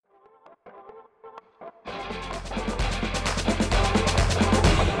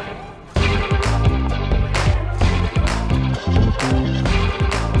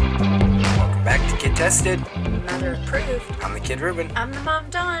Tested. Mother approved. I'm the Kid Ruben. I'm the Mom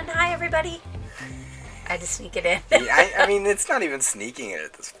Dawn. Hi, everybody. I had to sneak it in. I mean, it's not even sneaking it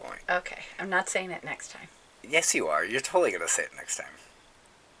at this point. Okay, I'm not saying it next time. Yes, you are. You're totally going to say it next time.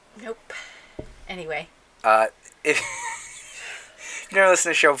 Nope. Anyway. If you've never listened to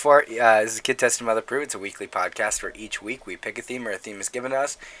the show before, this is Kid Tested Mother Approved. It's a weekly podcast where each week we pick a theme or a theme is given to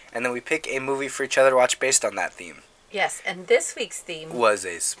us, and then we pick a movie for each other to watch based on that theme. Yes, and this week's theme Was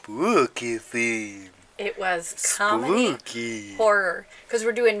a spooky theme. It was comedy, spooky horror, because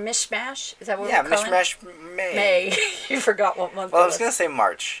we're doing Mishmash. Is that what we're calling it? Mishmash May. May. You forgot what month Well, it I was going to say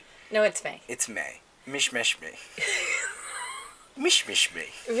March. No, it's May. It's May. Mishmash May. Mishmash May.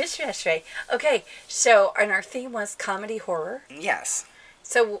 Mishmash May. Okay, so and our theme was comedy horror. Yes.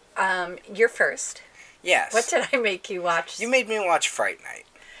 So, you're first. Yes. What did I make you watch? You made me watch Fright Night.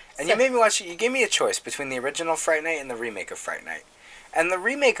 And you gave me a choice between the original Fright Night and the remake of Fright Night. And the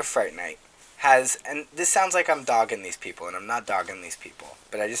remake of Fright Night has, and this sounds like I'm dogging these people, and I'm not dogging these people,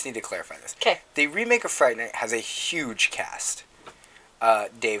 but I just need to clarify this. Okay. The remake of Fright Night has a huge cast.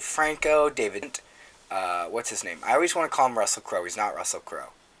 Dave Franco, David, what's his name? I always want to call him Russell Crowe. He's not Russell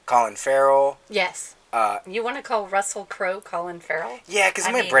Crowe. Colin Farrell. Yes. You want to call Russell Crowe Colin Farrell? Yeah, because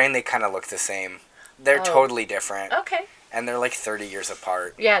in my brain they kind of look the same. They're totally different. Okay. And they're like 30 years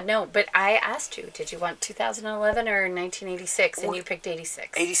apart. Yeah, no, but I asked you, did you want 2011 or 1986? And you picked 86.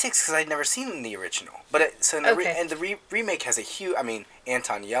 86, because I'd never seen the original. But the remake has a huge. I mean,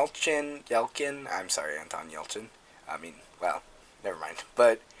 Anton Yelchin. I'm sorry, Anton Yelchin. I mean, well, never mind.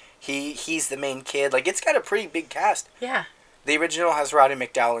 But he's the main kid. Like, it's got a pretty big cast. Yeah. The original has Roddy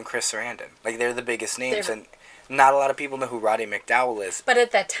McDowall and Chris Sarandon. Like, they're the biggest names, and not a lot of people know who Roddy McDowall is. But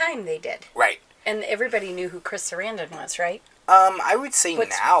at that time, they did. Right. And everybody knew who Chris Sarandon was, right? I would say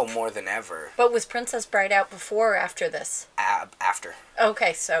now more than ever. But was Princess Bride out before or after this? After.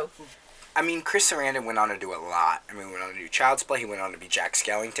 Okay, so. I mean, Chris Sarandon went on to do a lot. I mean, he went on to do Child's Play. He went on to be Jack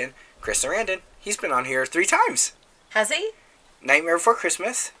Skellington. Chris Sarandon, he's been on here 3 times. Has he? Nightmare Before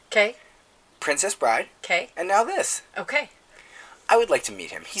Christmas. Okay. Princess Bride. Okay. And now this. Okay. I would like to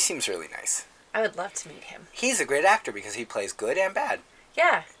meet him. He seems really nice. I would love to meet him. He's a great actor because he plays good and bad.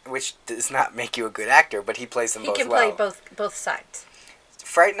 Yeah. Which does not make you a good actor, but he plays them both well. He can play both sides.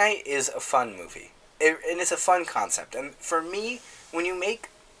 Fright Night is a fun movie. And it's a fun concept. And for me, when you make,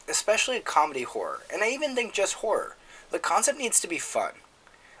 especially a comedy horror, and I even think just horror, the concept needs to be fun.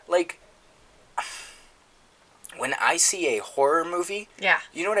 Like, when I see a horror movie,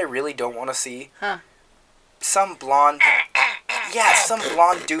 you know what I really don't want to see? Huh. Some blonde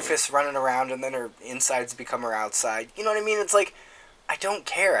doofus running around and then her insides become her outside. You know what I mean? It's like, I don't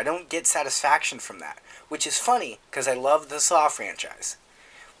care. I don't get satisfaction from that. Which is funny, because I love the Saw franchise.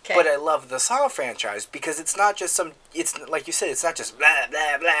 Okay. But I love the Saw franchise because it's not just it's like you said, it's not just blah,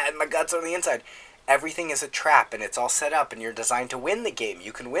 blah, blah, and my guts on the inside. Everything is a trap, and it's all set up, and you're designed to win the game.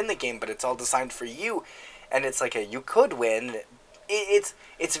 You can win the game, but it's all designed for you. And it's like you could win. It's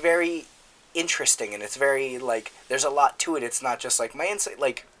very interesting, and it's very, like, there's a lot to it. It's not just like my inside,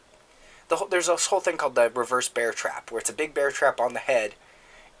 like, there's this whole thing called the reverse bear trap, where it's a big bear trap on the head,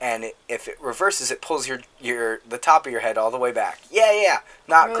 and if it reverses, it pulls the top of your head all the way back. Yeah,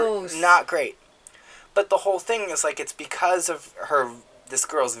 not great. But the whole thing is, like, it's because of this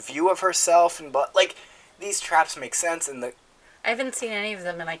girl's view of herself, and like, these traps make sense, and I haven't seen any of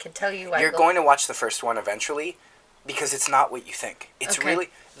them, and I can tell you you're going to watch the first one eventually, because it's not what you think. It's really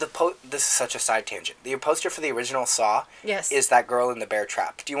this is such a side tangent. The poster for the original Saw is that girl in the bear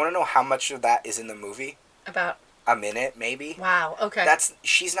trap. Do you want to know how much of that is in the movie? About a minute, maybe. Wow. Okay.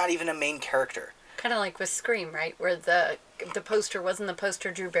 She's not even a main character. Kind of like with Scream, right? Where the poster wasn't the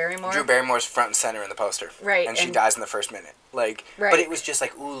poster Drew Barrymore. Drew Barrymore's front and center in the poster. Right. And she dies in the first minute. Like, right. But it was just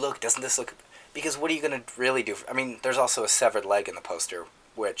like, ooh, look, doesn't this look? Because what are you gonna really do? I mean, there's also a severed leg in the poster,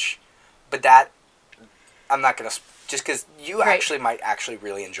 but that I'm not gonna. Just because you might actually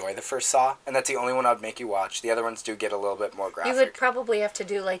really enjoy the first Saw, and that's the only one I'd make you watch. The other ones do get a little bit more graphic. You would probably have to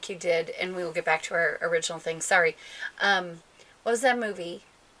do like you did, and we will get back to our original thing. Sorry. What was that movie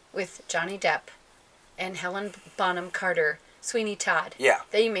with Johnny Depp and Helen Bonham Carter, Sweeney Todd? Yeah.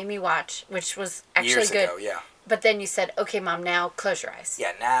 That you made me watch, which was actually years good. Ago, yeah. But then you said, okay, Mom, now close your eyes.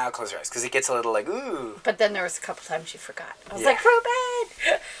 Yeah, now close your eyes. Because it gets a little like, ooh. But then there was a couple times you forgot. I was like,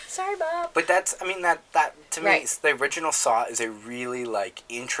 Ruben! Sorry, Mom. But that to me, the original Saw is a really, like,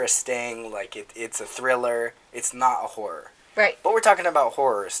 interesting, like, it's a thriller. It's not a horror. Right. But we're talking about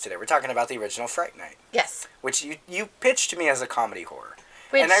horrors today. We're talking about the original Fright Night. Yes. Which you pitched to me as a comedy horror.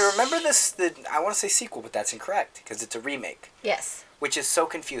 And I remember I want to say sequel, but that's incorrect, because it's a remake. Yes. Which is so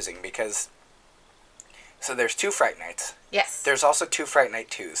confusing, because so there's 2 Fright Nights. Yes. There's also 2 Fright Night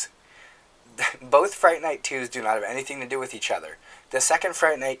 2s. both Fright Night 2s do not have anything to do with each other. The second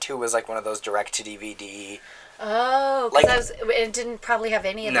Fright Night 2 was like one of those direct-to-DVD. Oh, because it didn't probably have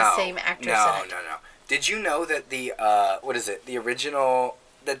any of the same actors in it. No. Did you know that the, the original,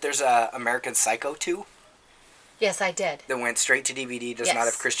 that there's a American Psycho 2? Yes, I did. That went straight to DVD, does not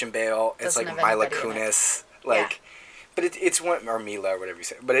have Christian Bale. It's Doesn't like have Mila anybody in Kunis. Like, but it's one, or Mila, or whatever you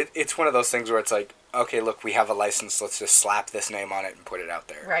say. But it's one of those things where it's like, okay, look, we have a license, let's just slap this name on it and put it out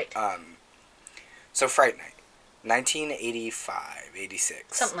there. Right. So Fright Night, 1985,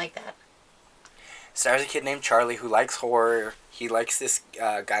 86. Something like that. Stars a kid named Charlie who likes horror. He likes this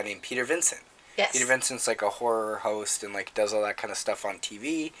guy named Peter Vincent. Yes. Peter Vincent's like a horror host and like does all that kind of stuff on TV.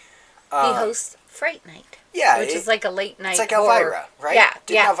 He hosts Fright Night. Yeah. Which is like a late night It's like horror. Elvira, right? Yeah.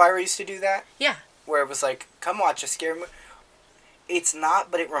 Didn't Elvira used to do that? Yeah. Where it was like, come watch a scary movie. It's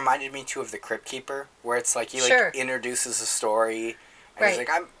not, but it reminded me too of The Crypt Keeper, where it's like he like introduces a story, and he's like,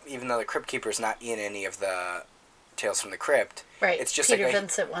 even though The Crypt Keeper's not in any of the Tales from the Crypt, right? It's just Peter like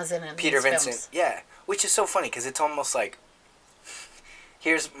Vincent wasn't in Peter these Vincent, films. yeah, which is so funny because it's almost like,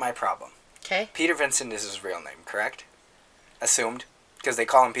 here's my problem. Okay. Peter Vincent is his real name, correct? Assumed, because they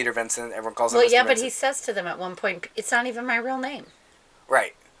call him Peter Vincent. Everyone calls him. Well, Mr. yeah, Vincent. but he says to them at one point, "It's not even my real name."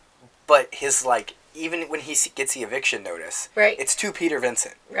 Right, but his like. Even when he gets the eviction notice, right. It's to Peter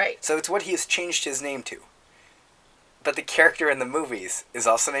Vincent. Right. So it's what he has changed his name to. But the character in the movies is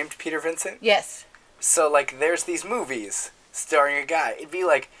also named Peter Vincent? Yes. So, like, there's these movies starring a guy. It'd be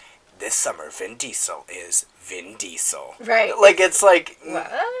like, this summer Vin Diesel is Vin Diesel. Right. Like, it's like, what?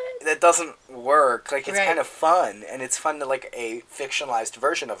 That doesn't work. Like, it's right. kind of fun. And it's fun to, like, a fictionalized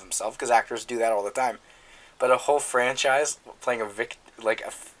version of himself, because actors do that all the time. But a whole franchise playing a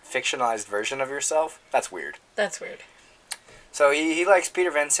fictionalized version of yourself, that's weird. That's weird. So he likes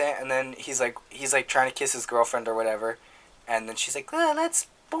Peter Vincent, and then he's like trying to kiss his girlfriend or whatever, and then she's like, let's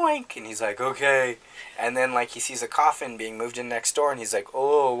boink, and he's like, okay, and then like he sees a coffin being moved in next door, and he's like,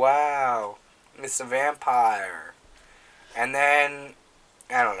 oh wow, it's a vampire, and then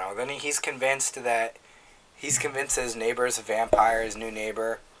I don't know, then he's convinced that his neighbor is a vampire, his new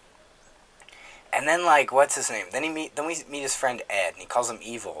neighbor. And then, like, what's his name? Then we meet his friend Ed, and he calls him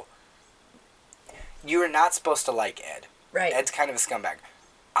evil. You are not supposed to like Ed. Right. Ed's kind of a scumbag.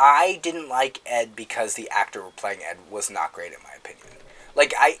 I didn't like Ed because the actor playing Ed was not great, in my opinion.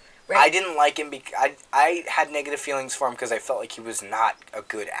 Like, I didn't like him because I had negative feelings for him because I felt like he was not a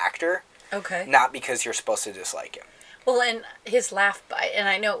good actor. Okay. Not because you're supposed to dislike him. Well, and his laugh, and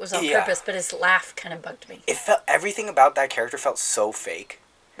I know it was on purpose, but his laugh kind of bugged me. Everything about that character felt so fake.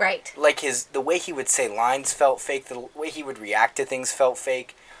 Right. Like the way he would say lines felt fake. The way he would react to things felt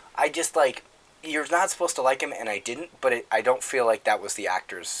fake. I just like, you're not supposed to like him, and I didn't. But I don't feel like that was the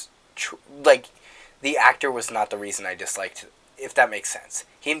actor's. The actor was not the reason I disliked. If that makes sense,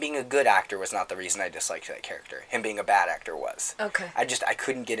 him being a good actor was not the reason I disliked that character. Him being a bad actor was. Okay. I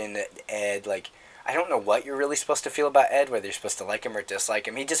couldn't get into Ed. Like, I don't know what you're really supposed to feel about Ed, whether you're supposed to like him or dislike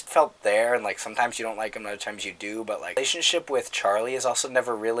him. He just felt there, and, like, sometimes you don't like him, other times you do, but, like, relationship with Charlie is also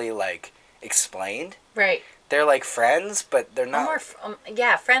never really, like, explained. Right. They're, like, friends, but they're not...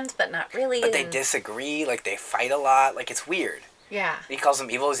 friends, but not really. But they disagree, like, they fight a lot, like, it's weird. Yeah. He calls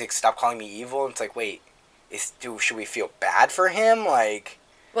him evil, he's like, stop calling me evil, and it's like, wait, should we feel bad for him? Like...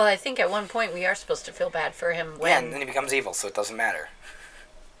 Well, I think at one point we are supposed to feel bad for him when... Yeah, and then he becomes evil, so it doesn't matter.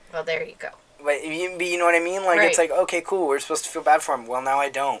 Well, there you go. But you know what I mean? Like, It's like, okay, cool, we're supposed to feel bad for him. Well, now I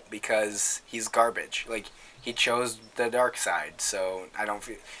don't, because he's garbage. Like, he chose the dark side, so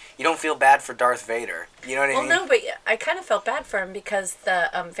you don't feel bad for Darth Vader. You know what I mean? Well, no, but I kind of felt bad for him because the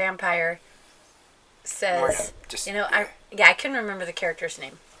vampire says, I couldn't remember the character's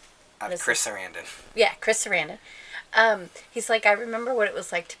name. Chris Sarandon. Yeah, Chris Sarandon. He's like, I remember what it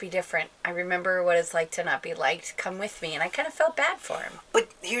was like to be different. I remember what it's like to not be liked. Come with me. And I kind of felt bad for him. But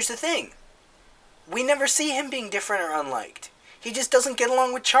here's the thing. We never see him being different or unliked. He just doesn't get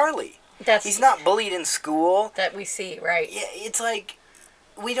along with Charlie. He's not bullied in school. That we see, right. Yeah, it's like,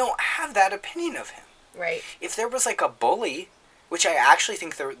 we don't have that opinion of him. Right. If there was, like, a bully, which I actually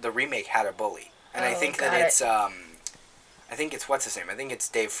think the remake had a bully. And I think that it's, I think it's, what's his name? I think it's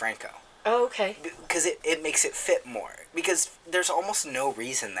Dave Franco. Oh, okay. Because it makes it fit more. Because there's almost no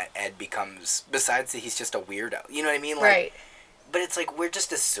reason that Ed becomes, besides that he's just a weirdo. You know what I mean? Like, right. But it's like, we're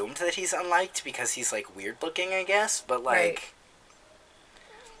just assumed that he's unliked because he's, like, weird looking, I guess. But, like...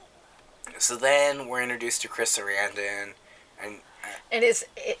 Right. So then we're introduced to Chris Sarandon. And his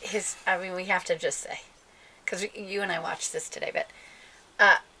I mean, we have to just say, because you and I watched this today, but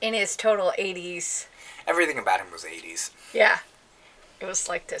in his total 80s... Everything about him was 80s. Yeah. It was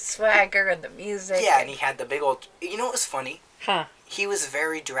like the swagger and the music. Yeah, and he had the big old... You know what was funny? Huh. He was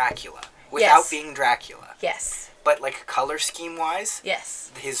very Dracula. without being Dracula. Yes. But, like, color scheme-wise,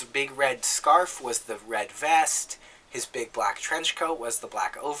 yes, his big red scarf was the red vest. His big black trench coat was the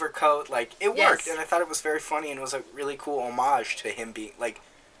black overcoat. Like, it worked, and I thought it was very funny, and it was a really cool homage to him being, like,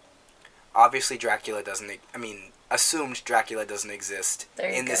 obviously Dracula doesn't, assumed Dracula doesn't exist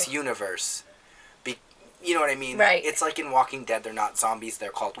in this universe. You know what I mean? Right. It's like in Walking Dead, they're not zombies,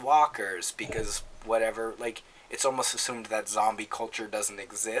 they're called walkers, because whatever, like, it's almost assumed that zombie culture doesn't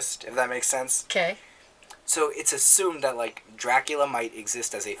exist, if that makes sense. Okay. So it's assumed that, like, Dracula might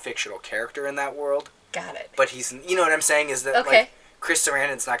exist as a fictional character in that world. Got it. But he's, you know what I'm saying, is that, like, Chris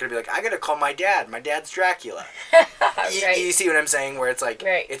Sarandon's not going to be like, I got to call my dad. My dad's Dracula. Right. You see what I'm saying? Where it's like,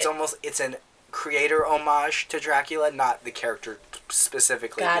 it's an creator homage to Dracula, not the character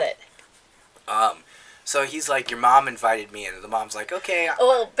specifically. Got it. So he's like, your mom invited me in. And the mom's like, okay.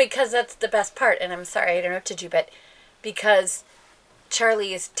 Well, because that's the best part. And I'm sorry I interrupted you, but because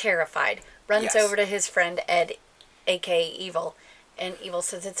Charlie is terrified, runs over to his friend Ed, a.k.a. Evil, and Evil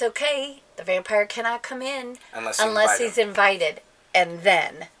says, it's okay. The vampire cannot come in unless he's invited. And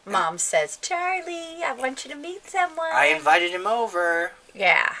then Mom says, Charlie, I want you to meet someone. I invited him over.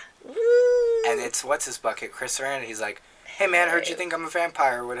 Yeah. Woo. And it's, what's his bucket? Chris Sarandon. He's like, hey man, heard you think I'm a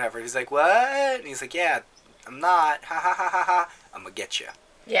vampire or whatever. He's like, what? And he's like, yeah, I'm not. Ha ha ha ha ha. I'm gonna get you.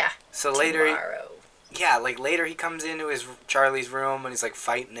 Yeah. So later, later he comes into Charlie's room and he's like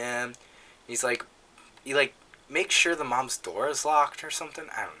fighting him. He's like, he like makes sure the mom's door is locked or something.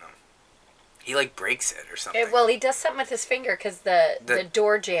 I don't know. He like breaks it or something. Well, he does something with his finger because the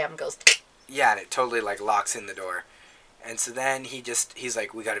door jamb goes. Yeah, and it totally like locks in the door. And so then he's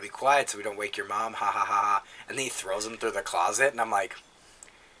like, we gotta be quiet so we don't wake your mom, ha ha ha ha. And then he throws him through the closet, and I'm like,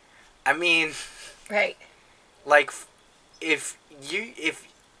 I mean, right. Like, if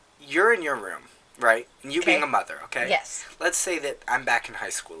you're in your room, right, and you being a mother, okay? Yes. Let's say that I'm back in high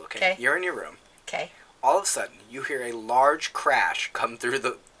school, okay? You're in your room. Okay. All of a sudden, you hear a large crash come through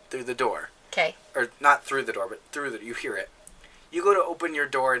the door. Okay. Or not through the door, but you hear it. You go to open your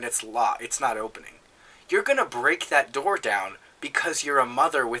door and it's locked. It's not opening. You're going to break that door down because you're a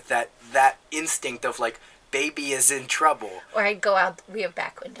mother with that instinct of, like, baby is in trouble. Or I'd go out, we have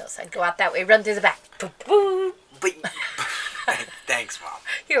back windows. I'd go out that way, run through the back. Boop, boop. But, thanks, Mom.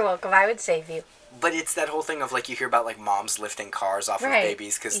 You're welcome. I would save you. But it's that whole thing of, like, you hear about, like, moms lifting cars off of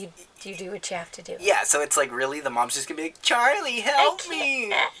babies. Cause you do what you have to do. Yeah, so it's like, really, the mom's just going to be like, Charlie, help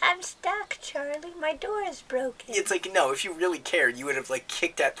me. I'm stuck, Charlie. My door is broken. It's like, no, if you really cared, you would have, like,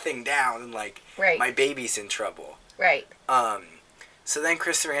 kicked that thing down and, like, my baby's in trouble. Right. So then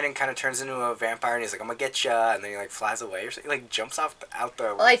Chris Sarandon kind of turns into a vampire, and he's like, I'm going to get ya, and then he, like, flies away or something. He, like, jumps out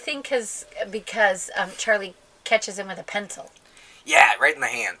the... Well, I think because Charlie catches him with a pencil. Yeah, right in the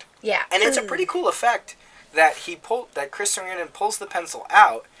hand. Yeah. And it's a pretty cool effect that Chris Sarandon pulls the pencil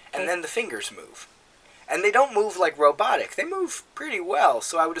out, and then the fingers move. And they don't move like robotic. They move pretty well,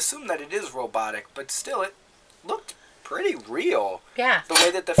 so I would assume that it is robotic, but still, it looked pretty real. Yeah. The way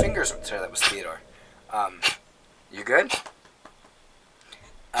that the fingers... Sorry, that was Theodore. You good?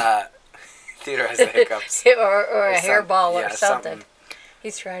 Theodore has the hiccups. or a hairball or something.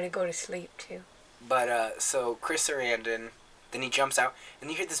 He's trying to go to sleep, too. But, so Chris Sarandon... Then he jumps out, and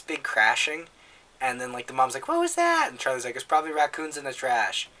you hear this big crashing, and then, like, the mom's like, what was that? And Charlie's like, it's probably raccoons in the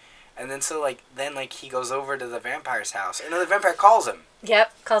trash. And then, so, like, he goes over to the vampire's house, and then the vampire calls him.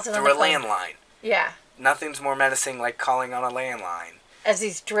 Yep, calls him on the phone. Through a landline. Yeah. Nothing's more menacing like calling on a landline. As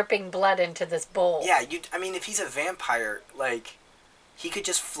he's dripping blood into this bowl. Yeah, if he's a vampire, like, he could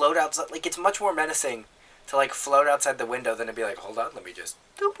just float outside. Like, it's much more menacing to, like, float outside the window than to be like, hold on, let me just...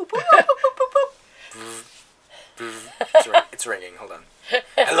 Boop, boop, boop, boop, boop, boop. It's ringing. Hold on.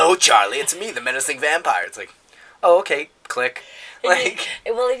 Hello, Charlie. It's me, the menacing vampire. It's like, oh, okay. Click. Like,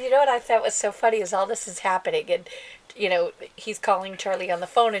 well, you know what I thought was so funny is all this is happening, and he's calling Charlie on the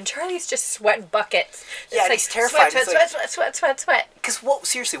phone, and Charlie's just sweating buckets. Yeah, and he's terrified. Sweat. Because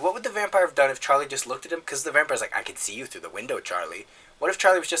seriously, what would the vampire have done if Charlie just looked at him? Because the vampire's like, I can see you through the window, Charlie. What if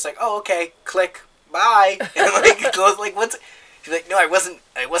Charlie was just like, oh, okay, click, bye, and like goes like, what's? He's like, no, I wasn't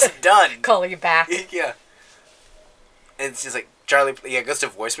done. Calling you back. Yeah. It's just like, Charlie, goes to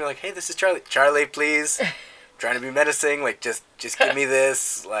voicemail, like, hey, this is Charlie. Charlie, please. Trying to be menacing, like, just give me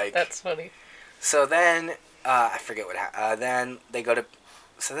this, like. That's funny. So then, I forget what happened. Then they go to,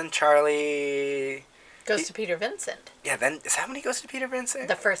 so then Charlie... Goes to Peter Vincent. Yeah, then, is that when he goes to Peter Vincent?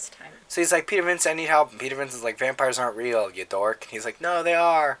 The first time. So he's like, Peter Vincent, I need help. And Peter Vincent's like, vampires aren't real, you dork. And he's like, no, they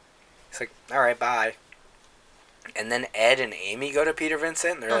are. He's like, alright, bye. And then Ed and Amy go to Peter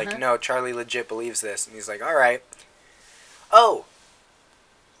Vincent, and they're like, no, Charlie legit believes this. And he's like, alright. Oh,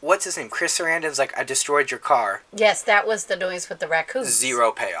 what's his name? Chris Sarandon's like, I destroyed your car. Yes, that was the noise with the raccoons.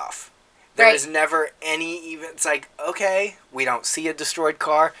 Zero payoff. There is never any even... It's like, okay, we don't see a destroyed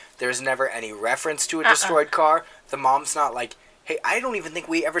car. There's never any reference to a destroyed car. The mom's not like, hey, I don't even think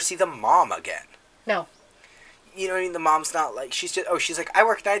we ever see the mom again. No. You know what I mean? The mom's not like... She's just... Oh, she's like, I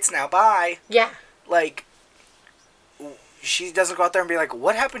work nights now. Bye. Yeah. Like... She doesn't go out there and be like,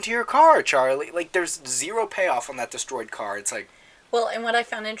 what happened to your car, Charlie? Like, there's zero payoff on that destroyed car. It's like... Well, and what I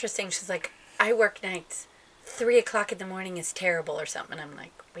found interesting, she's like, I work nights. 3 o'clock in the morning is terrible or something. I'm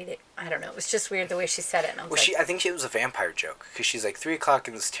like, wait, I don't know. It was just weird the way she said it. And I was I think it was a vampire joke. Because she's like, 3 o'clock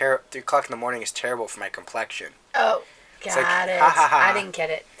in the morning is terrible for my complexion. Oh, got it. Ha, ha, ha. I didn't get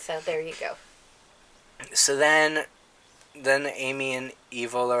it. So there you go. So then Amy and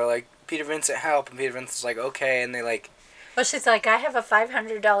Evil are like, Peter Vincent, help. And Peter Vincent's like, okay. And they like... Well, she's like, I have a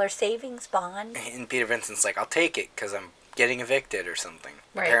 $500 savings bond. And Peter Vincent's like, I'll take it because I'm getting evicted or something.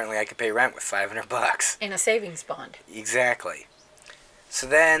 Right. Apparently I could pay rent with $500. In a savings bond. Exactly. So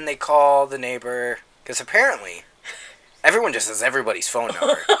then they call the neighbor, because apparently everyone just has everybody's phone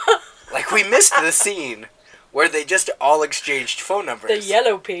number. Like, we missed the scene where they just all exchanged phone numbers. The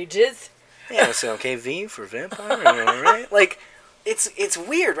yellow pages. Yeah, so okay, V for vampire, right? Like, it's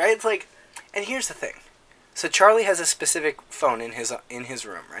weird, right? It's like, and here's the thing. So Charlie has a specific phone in his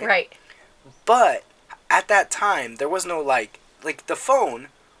room, right? Right. But at that time, there was no like the phone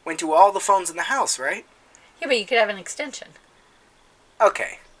went to all the phones in the house, right? Yeah, but you could have an extension.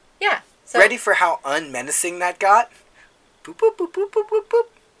 Okay. Yeah. So Ready for how unmenacing that got? Boop boop boop boop boop boop boop.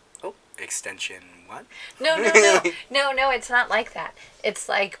 Oh, extension what? No, it's not like that. It's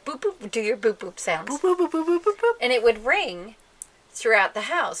like boop boop, do your boop boop sounds. Boop boop boop boop boop boop boop. And it would ring throughout the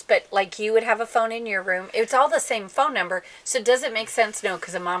house, but like you would have a phone in your room. It's all the same phone number, so does it make sense? No,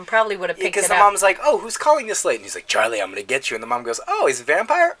 because the mom probably would have picked it up. Because the mom's like, oh, who's calling this late? And he's like, Charlie, I'm going to get you. And the mom goes, oh, he's a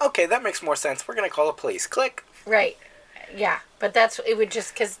vampire? Okay, that makes more sense. We're going to call the police. Click. Right. Yeah, but it would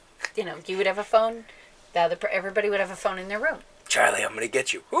just, because, you would have a phone, everybody would have a phone in their room. Charlie, I'm going to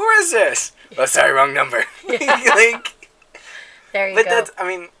get you. Who is this? Oh, sorry, wrong number. Like, there you but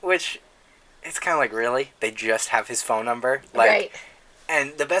go. which, it's kind of like, really? They just have his phone number? Like, right.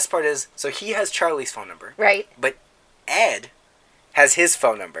 And the best part is, so he has Charlie's phone number. Right. But Ed has his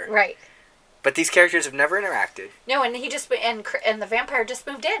phone number. Right. But these characters have never interacted. No, and he just and the vampire just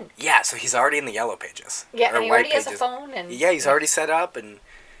moved in. Yeah, so he's already in the yellow pages. Yeah, and he already has a phone and yeah, he's already set up, and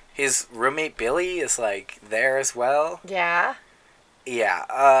his roommate Billy is like there as well. Yeah.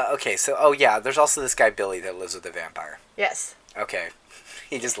 Yeah. Okay. So, there's also this guy Billy that lives with the vampire. Yes. Okay.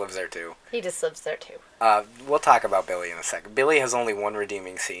 He just lives there too. He just lives there too. We'll talk about Billy in a second. Billy has only one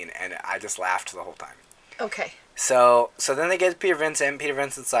redeeming scene, and I just laughed the whole time. Okay. So then they get Peter Vincent, and Peter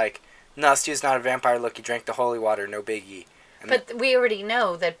Vincent's like, no, Stu's not a vampire. Look, he drank the holy water. No biggie. And but we already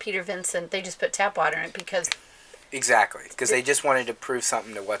know that Peter Vincent, they just put tap water in it because... Exactly. Because they just wanted to prove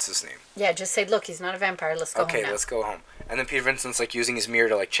something to what's-his-name. Yeah, just say, look, he's not a vampire. Let's go home Okay, now. let's go home. And then Peter Vincent's like using his mirror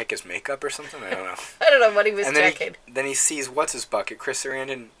to like check his makeup or something. I don't know. I don't know what he was and checking. Then he sees what's-his-bucket, Chris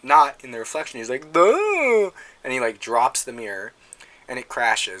Sarandon, not in the reflection. He's like, no! And he like drops the mirror, and it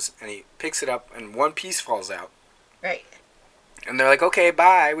crashes, and he picks it up, and one piece falls out. Right. And they're like, okay,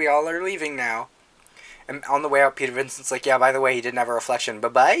 bye. We all are leaving now. And on the way out, Peter Vincent's like, yeah, by the way, he didn't have a reflection.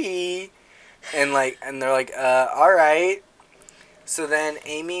 Bye-bye. And they're like, all right. So then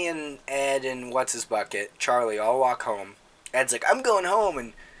Amy and Ed and what's-his-bucket, Charlie, all walk home. Ed's like, I'm going home.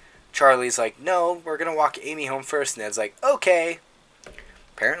 And Charlie's like, no, we're going to walk Amy home first. And Ed's like, okay.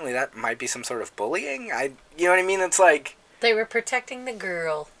 Apparently that might be some sort of bullying. You know what I mean? It's like... They were protecting the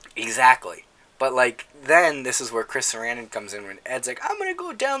girl. Exactly. But, like, then this is where Chris Sarandon comes in when Ed's like, I'm going to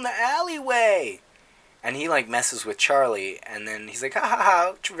go down the alleyway. And he, like, messes with Charlie. And then he's like, ha ha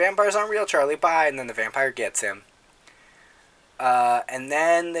ha, vampires aren't real, Charlie, bye. And then the vampire gets him. And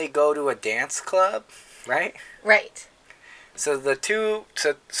then they go to a dance club, right? Right. So the two,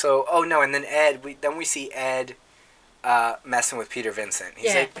 oh no, and then Ed, we see Ed messing with Peter Vincent.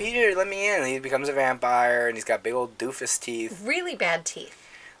 He's like, Peter, let me in. And he becomes a vampire, and he's got big old doofus teeth. Really bad teeth.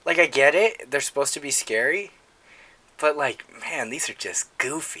 Like, I get it. They're supposed to be scary. But, like, man, these are just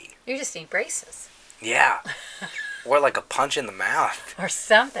goofy. You just need braces. Yeah. Or, like, a punch in the mouth. Or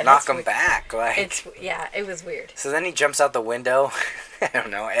something. Knock him back. Like, it was weird. So then he jumps out the window. I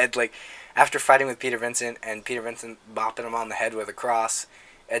don't know. Ed, like, after fighting with Peter Vincent and Peter Vincent bopping him on the head with a cross,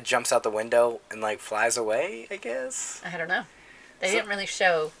 Ed jumps out the window and, like, flies away, I guess. I don't know. They didn't really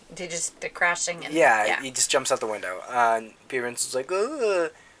show. They just the crashing and he just jumps out the window. And Peter Vincent's like, ugh.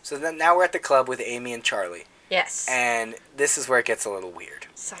 So then now we're at the club with Amy and Charlie. Yes. And this is where it gets a little weird.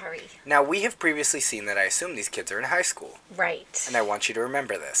 Sorry. Now, we have previously seen that I assume these kids are in high school. Right. And I want you to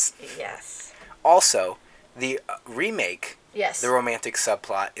remember this. Yes. Also, the remake Yes. The romantic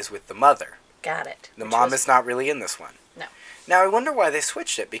subplot is with the mother. Got it. The mom is not really in this one. No. Now, I wonder why they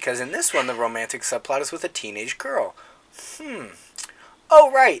switched it, because in this one, the romantic subplot is with a teenage girl.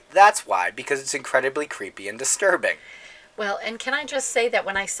 Oh, right, that's why, because it's incredibly creepy and disturbing. Well, and can I just say that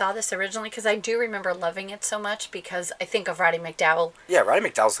when I saw this originally, because I do remember loving it so much, because I think of Roddy McDowall. Yeah, Roddy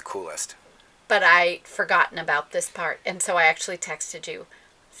McDowall's the coolest. But I'd forgotten about this part, and so I actually texted you.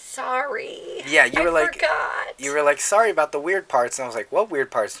 Sorry. Yeah, you were like, forgot. You were like, sorry about the weird parts, and I was like, what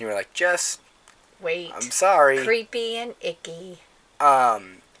weird parts? And you were like, just wait. I'm sorry. Creepy and icky.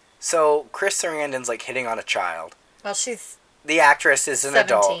 So Chris Sarandon's like hitting on a child. Well, she's the actress is an 17.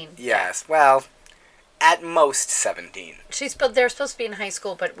 adult. Yes. Yeah. Well, at most 17. They're supposed to be in high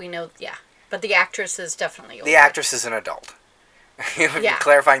school, but we know, yeah. But the actress is definitely older. The actress is an adult. Yeah.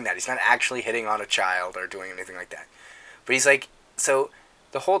 Clarifying that. He's not actually hitting on a child or doing anything like that. But he's like, so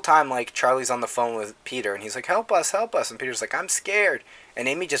the whole time, like, Charlie's on the phone with Peter, and he's like, help us. And Peter's like, I'm scared. And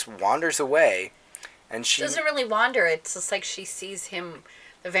Amy just wanders away. And she doesn't really wander. It's just like she sees him,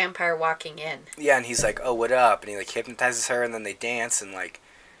 the vampire, walking in. Yeah, and he's like, oh, what up? And he, like, hypnotizes her, and then they dance, and, like,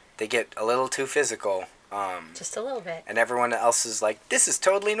 they get a little too physical. Just a little bit. And everyone else is like, this is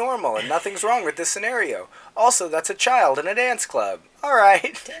totally normal, and nothing's wrong with this scenario. Also, that's a child in a dance club. All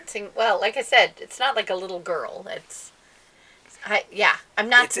right. Dancing, well, like I said, it's not like a little girl. I'm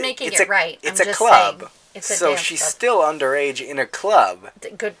not making it right. It's I'm a just club. saying it's a so dance she's club. still underage in a club.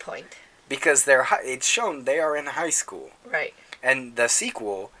 Good point. Because it's shown they are in high school. Right. And the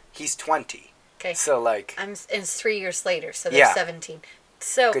sequel, he's 20. Okay. So, like... it's 3 years later, so they're 17.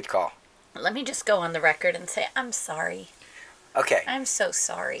 So... Good call. Let me just go on the record and say, I'm sorry. Okay. I'm so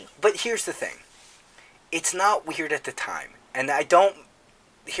sorry. But here's the thing. It's not weird at the time. And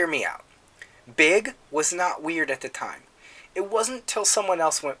hear me out. Big was not weird at the time. It wasn't till someone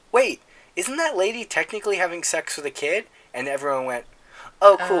else went, wait, isn't that lady technically having sex with a kid? And everyone went,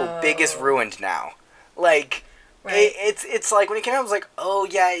 oh, cool, Big is ruined now. Like, right. It's like, when it came out, I was like, oh,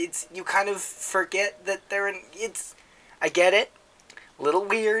 yeah, you kind of forget that I get it, a little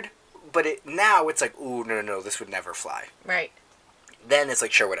weird, but now it's like, ooh, no, this would never fly. Right. Then it's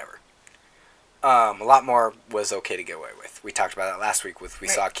like, sure, whatever. A lot more was okay to get away with. We talked about that last week we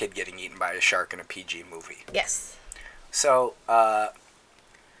saw a kid getting eaten by a shark in a PG movie. Yes. So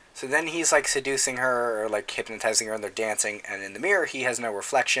then he's, like, seducing her or, like, hypnotizing her, and they're dancing, and in the mirror he has no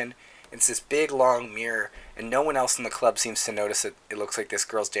reflection. It's this big, long mirror, and no one else in the club seems to notice it. It looks like this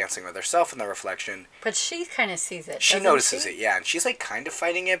girl's dancing with herself in the reflection. But she kind of sees it, She notices it, yeah, and she's, like, kind of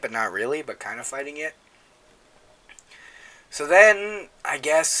fighting it, but not really, but kind of fighting it. So then, I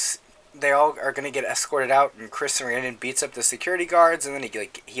guess, they all are going to get escorted out, and Chris Sarandon beats up the security guards, and then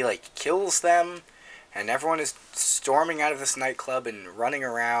he kills them. And everyone is storming out of this nightclub and running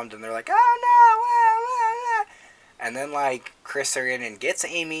around, and they're like, oh, no, and then, like, Chris Sarandon gets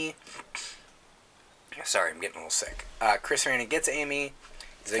Amy. Sorry, I'm getting a little sick. Chris Sarandon gets Amy.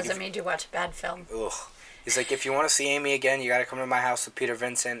 Because I made you watch a bad film. Ugh. He's like, if you want to see Amy again, you got to come to my house with Peter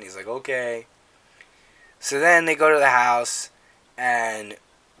Vincent. He's like, okay. So then they go to the house, and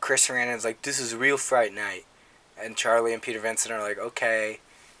Chris Sarandon's like, this is a real fright night. And Charlie and Peter Vincent are like, okay.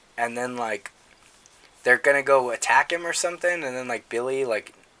 And then, like, they're going to go attack him or something, and then, like, Billy,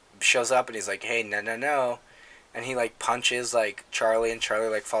 like, shows up, and he's like, hey, no. And he, like, punches, like, Charlie, and Charlie,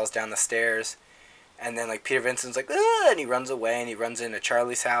 like, falls down the stairs. And then, like, Peter Vincent's like, ah, and he runs away, and he runs into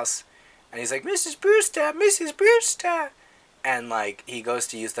Charlie's house. And he's like, Mrs. Brewster. And, like, he goes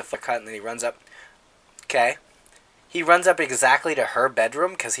to use the cut, and then he runs up. Okay. He runs up exactly to her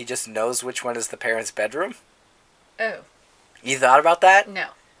bedroom, because he just knows which one is the parents' bedroom. Oh. You thought about that? No,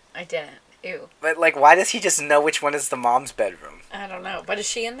 I didn't. Ew. But, like, why does he just know which one is the mom's bedroom? I don't know. But is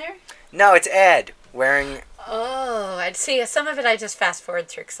she in there? No, it's Ed wearing... Oh, I'd see. Some of it I just fast forward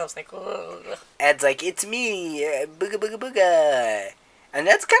through because I was like, ugh. Ed's like, it's me, booga booga booga. And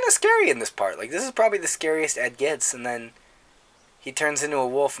Ed's kind of scary in this part. Like, this is probably the scariest Ed gets. And then he turns into a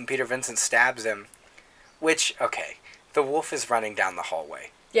wolf and Peter Vincent stabs him. Which, okay, the wolf is running down the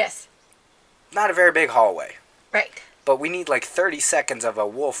hallway. Yes. Not a very big hallway. Right. But we need like 30 seconds of a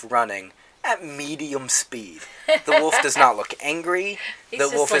wolf running at medium speed. The wolf does not look angry. The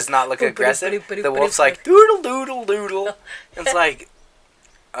wolf does not look aggressive. The wolf's like, doodle, doodle, doodle. It's like,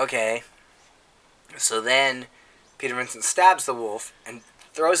 okay. So then Peter Vincent stabs the wolf and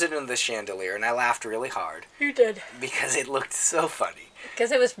throws it into the chandelier, and I laughed really hard. You did. Because it looked so funny.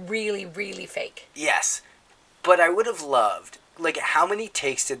 Because it was really, really fake. Yes. But I would have loved, like, how many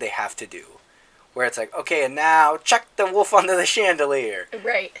takes did they have to do? Where it's like, okay, and now chuck the wolf onto the chandelier.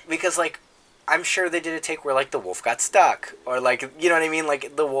 Right. Because, like, I'm sure they did a take where, like, the wolf got stuck. Or, like, you know what I mean?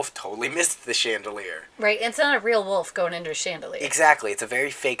 Like, the wolf totally missed the chandelier. Right, it's not a real wolf going into a chandelier. Exactly. It's a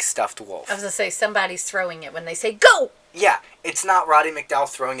very fake stuffed wolf. I was going to say, somebody's throwing it when they say, go! Yeah, it's not Roddy McDowall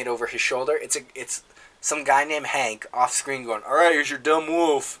throwing it over his shoulder. It's some guy named Hank off screen going, all right, here's your dumb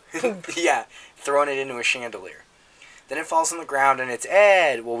wolf. Yeah, throwing it into a chandelier. Then it falls on the ground, and it's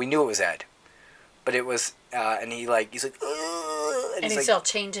Ed. Well, we knew it was Ed. But it was, and he's like, ugh, and he's like, still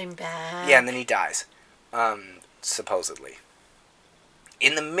changing back. Yeah, and then he dies, supposedly.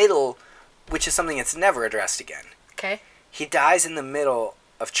 In the middle, which is something that's never addressed again. Okay. He dies in the middle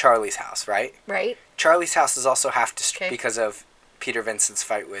of Charlie's house, right? Right. Charlie's house is also half destroyed because of Peter Vincent's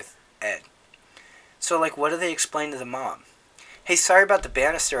fight with Ed. So, like, what do they explain to the mom? Hey, sorry about the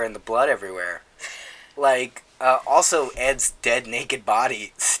banister and the blood everywhere. Like, also Ed's dead, naked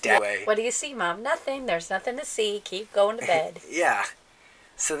body stabbed away. What do you see, Mom? Nothing. There's nothing to see. Keep going to bed. Yeah.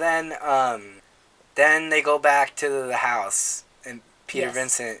 So then they go back to the house, and Peter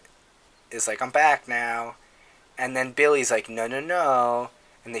Vincent is like, I'm back now. And then Billy's like, no, no, no.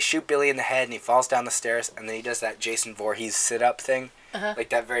 And they shoot Billy in the head, and he falls down the stairs, and then he does that Jason Voorhees sit-up thing. Uh-huh. Like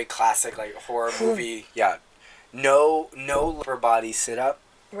that very classic, like, horror movie. Yeah. No upper body sit-up.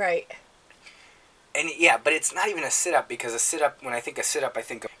 Right. And yeah, but it's not even a sit-up, because a sit-up, when I think of sit-up, I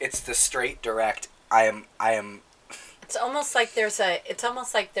think it's the straight, direct, I am... It's almost like there's a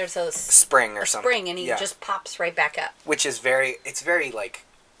spring or something. Spring, and he just pops right back up. Which is very, like,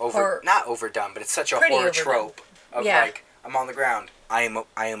 not overdone, but it's such a horror overdone. Trope of, like, I'm on the ground. I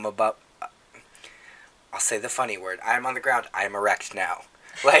am above... I'll say the funny word. I am on the ground. I am erect now.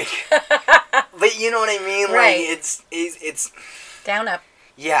 Like, but you know what I mean? Right. Like, it's... Down, up.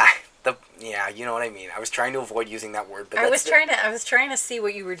 Yeah. You know what I mean. I was trying to avoid using that word, but I was trying to see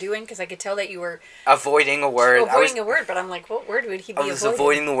what you were doing, because I could tell that you were avoiding a word. But I'm like, what word would he be avoiding? I was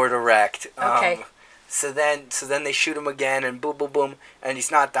avoiding the word erect. Okay. So then they shoot him again, and boom, boom, boom, and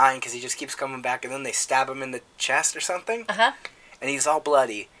he's not dying because he just keeps coming back, and then they stab him in the chest or something. Uh-huh. And he's all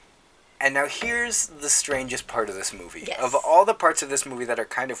bloody. And now here's the strangest part of this movie. Yes. Of all the parts of this movie that are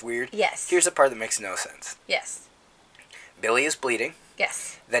kind of weird, yes, here's the part that makes no sense. Yes. Billy is bleeding.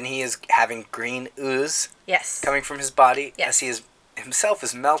 Yes. Then he is having green ooze. Yes. Coming from his body. Yes. As he himself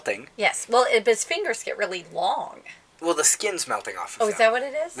is melting. Yes. Well, his fingers get really long. Well, the skin's melting off of him. Oh, is that what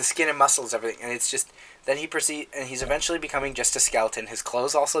it is? The skin and muscles, everything. And it's just... Then he's eventually becoming just a skeleton. His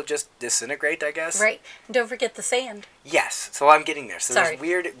clothes also just disintegrate, I guess. Right. And don't forget the sand. Yes. So I'm getting there. So Sorry. There's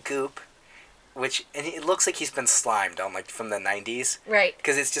weird goop, and it looks like he's been slimed on, like, from the 90s. Right.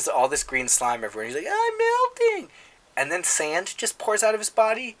 Because it's just all this green slime everywhere. He's like, I'm melting! And then sand just pours out of his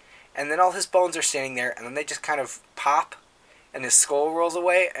body, and then all his bones are standing there, and then they just kind of pop, and his skull rolls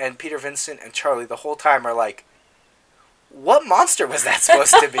away, and Peter Vincent and Charlie the whole time are like, what monster was that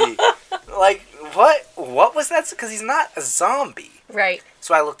supposed to be? Like, what was that? Because he's not a zombie. Right.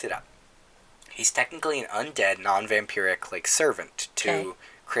 So I looked it up. He's technically an undead, non-vampiric, like, servant to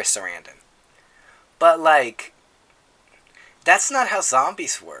Chris Sarandon. But, like, that's not how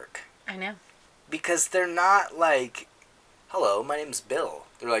zombies work. I know. Because they're not like, hello, my name's Bill.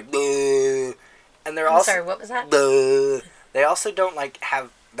 They're like, bleh. And they're also... sorry, what was that? Bleh. They also don't, like,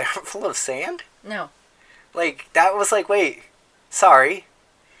 they're full of sand? No. Like, that was like, wait, sorry.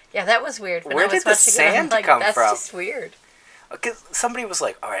 Yeah, that was weird. Where did the sand come from? That's just weird. Because somebody was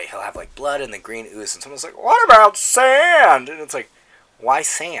like, all right, he'll have, like, blood and the green ooze. And someone's like, what about sand? And it's like, why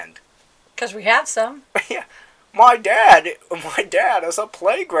sand? Because we have some. Yeah. My dad is a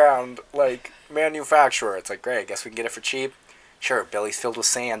playground, like, manufacturer. It's like, great, I guess we can get it for cheap. Sure, Billy's filled with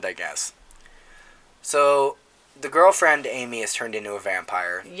sand, I guess. So, the girlfriend, Amy, is turned into a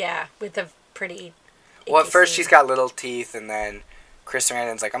vampire. Yeah, with a pretty... Well, at first she's got little teeth, and then Chris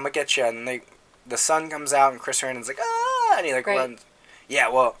Sarandon's like, I'm gonna get you, and then the sun comes out, and Chris Sarandon's like, ah, and he, like, runs. Yeah,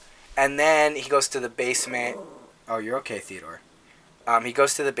 well, and then he goes to the basement. Oh, you're okay, Theodore. He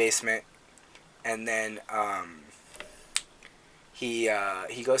goes to the basement, and then, he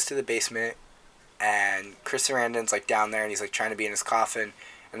goes to the basement, and Chris Sarandon's, like, down there, and he's, like, trying to be in his coffin,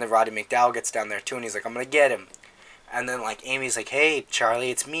 and then Roddy McDowall gets down there, too, and he's like, I'm gonna get him. And then, like, Amy's like, hey, Charlie,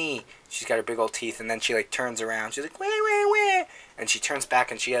 it's me. She's got her big old teeth, and then she, like, turns around. She's like, wait. And she turns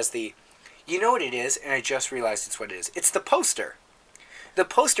back, and she has the... You know what it is? And I just realized it's what it is. It's the poster. The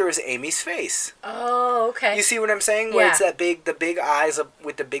poster is Amy's face. Oh, okay. You see what I'm saying? Where it's the big eyes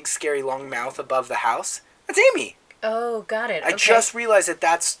with the big, scary, long mouth above the house? That's Amy. Oh, got it. I just realized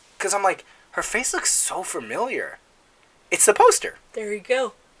that's... Because I'm like, her face looks so familiar. It's the poster. There you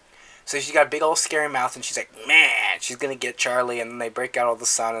go. So she's got a big old scary mouth, and she's like, man, she's going to get Charlie, and then they break out all the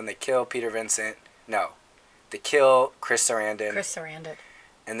sun, and they kill Peter Vincent. No. They kill Chris Sarandon.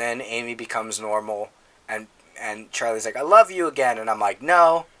 And then Amy becomes normal, and Charlie's like, I love you again. And I'm like,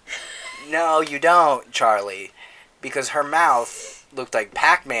 no, you don't, Charlie. Because her mouth looked like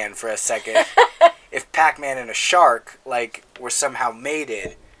Pac-Man for a second. If Pac-Man and a shark, like, were somehow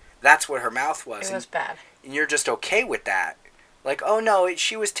mated, that's what her mouth was. It was bad. And you're just okay with that. Like, oh no,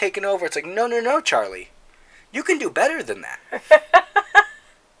 she was taken over. It's like, no, Charlie. You can do better than that.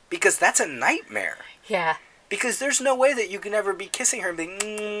 Because that's a nightmare. Yeah. Because there's no way that you can ever be kissing her and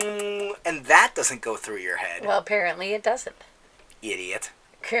being, and that doesn't go through your head. Well, apparently it doesn't. Idiot.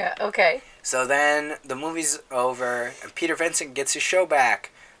 Yeah, okay. So then the movie's over, and Peter Vincent gets his show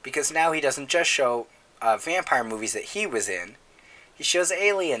back, because now he doesn't just show vampire movies that he was in. He shows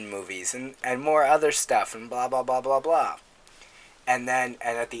alien movies and more other stuff and blah, blah, blah, blah, blah. And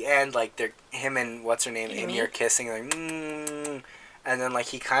at the end, like, him and what's-her-name, Amy are kissing, like, and then, like,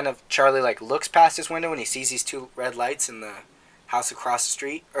 Charlie, like, looks past his window and he sees these two red lights in the house across the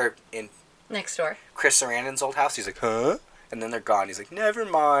street, or in... Next door. Chris Sarandon's old house. He's like, huh? And then they're gone. He's like, never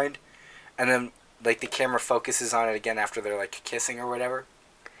mind. And then, like, the camera focuses on it again after they're, like, kissing or whatever.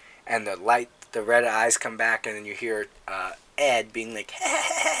 And the red eyes come back, and then you hear Ed being like,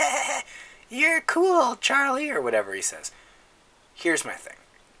 you're cool, Charlie, or whatever he says. Here's my thing.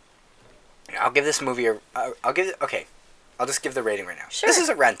 I'll give this movie I'll just give the rating right now. Sure. This is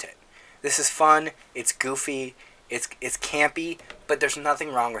a rent it. This is fun. It's goofy. It's campy, but there's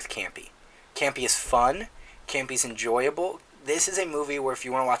nothing wrong with campy. Campy is fun. Campy's enjoyable. This is a movie where if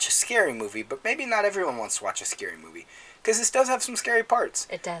you want to watch a scary movie, but maybe not everyone wants to watch a scary movie, because this does have some scary parts.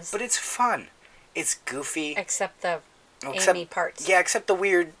 It does. But it's fun. It's goofy. Except the Amy parts. Yeah, except the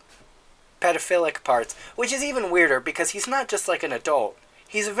weird pedophilic parts, which is even weirder because he's not just like an adult.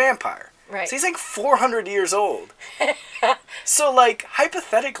 He's a vampire. Right. So he's like 400 years old. So, like,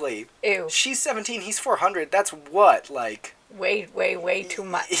 hypothetically, Ew. She's 17, he's 400. That's what, like... Way too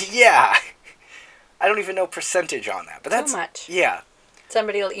much. Yeah. I don't even know percentage on that, but that's... Too much. Yeah.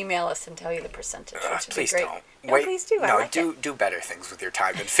 Somebody will email us and tell you the percentage, which would please be great. don't. No, Wait, please do. I like it. do better things with your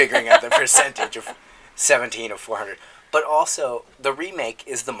time than figuring out the percentage of 17 of 400. But also, the remake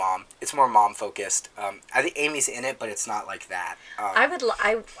is the mom. It's more mom-focused. I think Amy's in it, but it's not like that.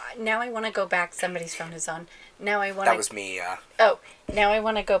 Now I want to go back. Somebody's phone is on. Now I want. That was me, now I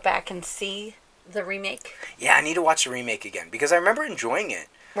want to go back and see the remake. Yeah, I need to watch the remake again, because I remember enjoying it.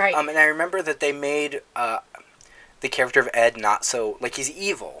 Right. And I remember that they made the character of Ed not so... Like, he's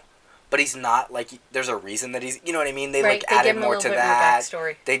evil, but he's not, like... There's a reason that he's... You know what I mean? They added more to that.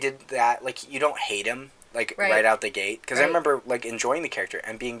 Backstory. They did that. Like, you don't hate him. Like, right out the gate. Because I remember, like, enjoying the character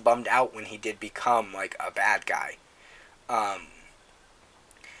and being bummed out when he did become, like, a bad guy.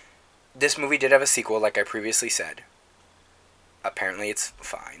 This movie did have a sequel, like I previously said. Apparently it's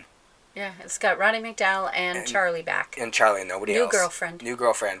fine. Yeah, it's got Roddy McDowall and Charlie back. And Charlie and nobody else. New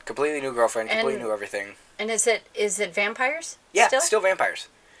girlfriend. Completely new girlfriend. Completely new everything. And is it vampires? Yeah, still vampires.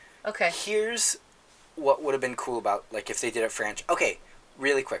 Okay. Here's what would have been cool about, like, if they did a franchise. Okay,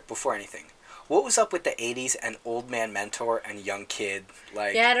 really quick, before anything. What was up with the 80s and Old Man Mentor and Young Kid?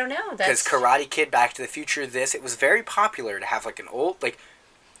 Like, yeah, I don't know. Because Karate Kid, Back to the Future, it was very popular to have, like, an old, like,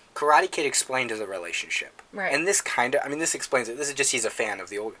 Karate Kid explained the relationship. Right. And this kind of, this explains it. This is just he's a fan of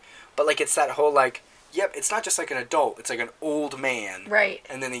the old, but, like, it's that whole, like, yep, it's not just like an adult, it's like an old man. Right.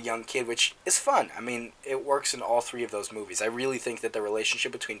 And then a young kid, which is fun. I mean, it works in all three of those movies. I really think that the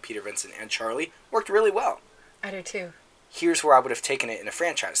relationship between Peter Vincent and Charlie worked really well. I do too. Here's where I would have taken it in a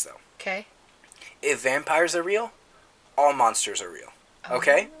franchise, though. Okay. If vampires are real, all monsters are real.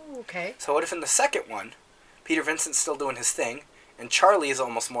 Okay? Oh, okay. So what if in the second one, Peter Vincent's still doing his thing, and Charlie is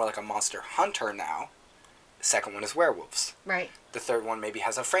almost more like a monster hunter now. The second one is werewolves. Right. The third one maybe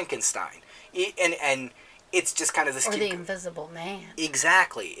has a Frankenstein. And it's just kind of this... Or the Invisible Man.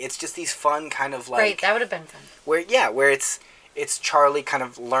 Exactly. It's just these fun kind of, like... Right, that would have been fun. Where it's Charlie kind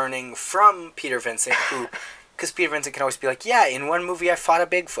of learning from Peter Vincent, who... Because Peter Vincent can always be like, yeah, in one movie I fought a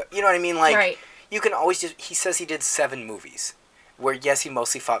Bigfoot. You know what I mean? Like, right. You can always just... He says he did 7 movies. Where, yes, he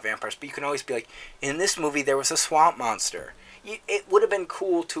mostly fought vampires, but you can always be like, in this movie there was a swamp monster. It would have been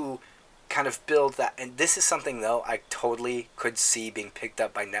cool to kind of build that. And this is something, though, I totally could see being picked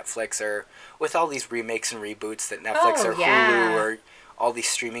up by Netflix, or with all these remakes and reboots that Netflix Hulu or all these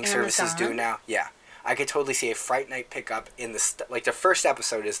streaming services do now. Yeah. I could totally see a Fright Night pickup in the... Like, the first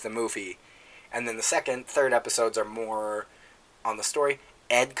episode is the movie, and then the second, third episodes are more on the story.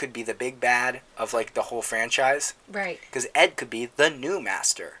 Ed could be the big bad of, like, the whole franchise. Right. Because Ed could be the new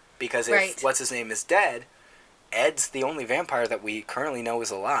master. Because if what's-his-name is dead, Ed's the only vampire that we currently know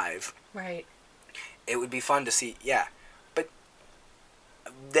is alive. Right. It would be fun to see, yeah. But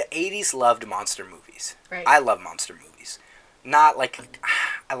the 80s loved monster movies. Right. I love monster movies. Not like...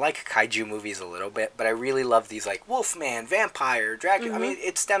 I like kaiju movies a little bit, but I really love these like Wolfman, Vampire, Dracula. Mm-hmm. I mean,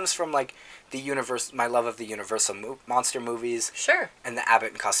 it stems from like my love of the Universal monster movies. Sure. And the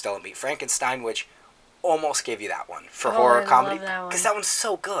Abbott and Costello Meet Frankenstein, which almost gave you that one for Oh, horror I comedy, love because that that one's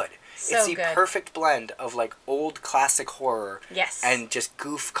so good. So it's the good. perfect blend of like old classic horror Yes. and just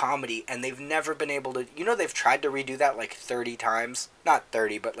goof comedy, and they've never been able to. You know, they've tried to redo that like 30 times, not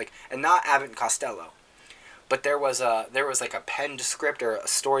 30, but like, and not Abbott and Costello. But there was like a penned script or a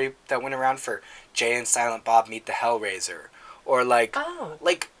story that went around for Jay and Silent Bob Meet the Hellraiser, or like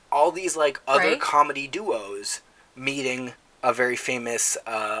all these like other Right. comedy duos meeting a very famous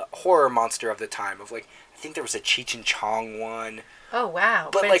horror monster of the time. Of like, I think there was a Cheech and Chong one. Oh wow!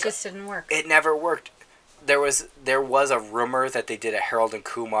 But, But like, it just didn't work. It never worked. There was a rumor that they did a Harold and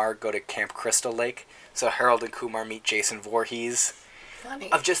Kumar go to Camp Crystal Lake. So Harold and Kumar meet Jason Voorhees. Funny.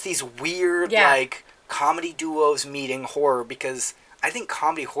 Of just these weird Yeah. like comedy duos meeting horror, because I think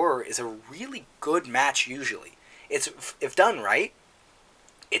comedy horror is a really good match usually. It's, if done right,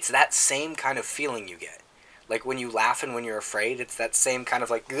 it's that same kind of feeling you get. Like when you laugh and when you're afraid, it's that same kind of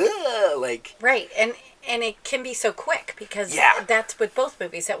like, ugh, like... Right, and it can be so quick, because that's with both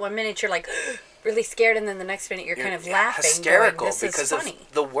movies. At 1 minute you're like really scared, and then the next minute you're kind of laughing. Hysterical, going, this because is funny.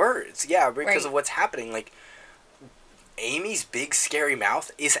 of the words. Yeah, because Right. of what's happening. Like, Amy's big scary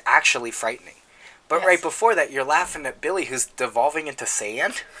mouth is actually frightening. But Yes. right before that, you're laughing at Billy, who's devolving into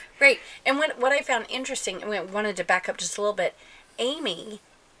sand. Right, and what I found interesting, and we wanted to back up just a little bit, Amy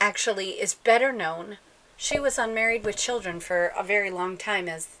actually is better known. She was on Married with Children for a very long time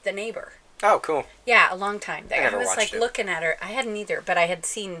as the neighbor. Oh, cool. Yeah, a long time. I never was watched like it. looking at her. I hadn't either, but I had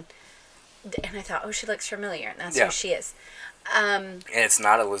seen, and I thought, oh, she looks familiar, and that's Yeah. who she is. And it's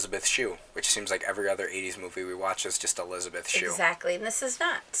not Elizabeth Shue, which seems like every other 80s movie we watch is just Elizabeth Shue. Exactly, and this is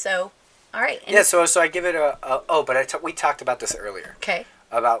not. So, all right. And Yeah, so I give it we talked about this earlier. Okay.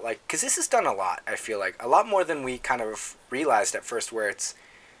 About like, because this is done a lot, I feel like. A lot more than we kind of realized at first, where it's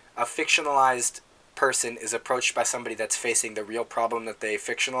a fictionalized person is approached by somebody that's facing the real problem that they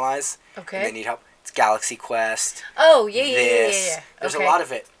fictionalize. Okay. And they need help. It's Galaxy Quest. Oh, yeah. There's Okay. a lot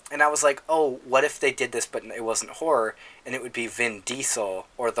of it. And I was like, oh, what if they did this but it wasn't horror, and it would be Vin Diesel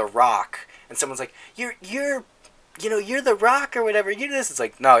or The Rock, and someone's like, you're The Rock or whatever, you do this. It's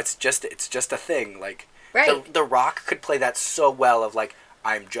like, no, it's just a thing. Like, Right. the Rock could play that so well of like,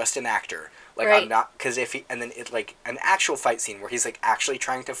 I'm just an actor. Like, Right. I'm not, because if he, and then it like an actual fight scene where he's like actually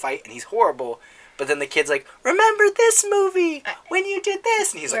trying to fight and he's horrible, but then the kid's like, remember this movie when you did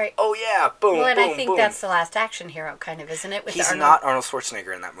this, and he's Right. like, oh yeah, boom, Well, and boom, I think boom. that's the Last Action Hero, kind of, isn't it? With He's Arnold? not Arnold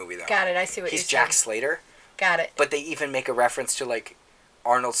Schwarzenegger in that movie though. Got it. I see what He's you're Jack saying. Slater, Got it. but they even make a reference to like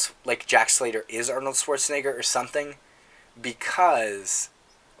like Jack Slater is Arnold Schwarzenegger or something, because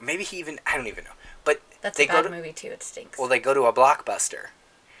maybe he even, I don't even know. But That's they a bad go to, movie too. It stinks. well, they go to a Blockbuster,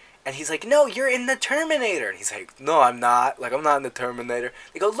 and he's like, no, you're in the Terminator, and he's like, no, I'm not. Like, I'm not in the Terminator.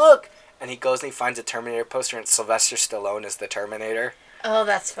 They go, look, and he goes and he finds a Terminator poster, and Sylvester Stallone is the Terminator. Oh,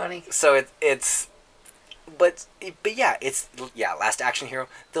 that's funny. So but yeah, Last Action Hero.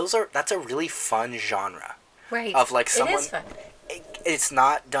 That's a really fun genre. Right. Of like someone. It is fun. It's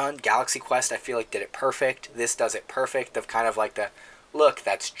not done. Galaxy Quest, I feel like, did it perfect. This does it perfect. Of kind of like look,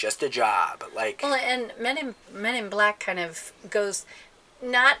 that's just a job. Like, Well, and Men in Black kind of goes,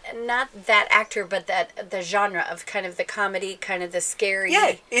 not that actor, but the genre of kind of the comedy, kind of the scary.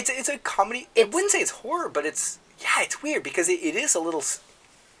 yeah, it's a comedy. I wouldn't say it's horror, but it's weird because it is a little.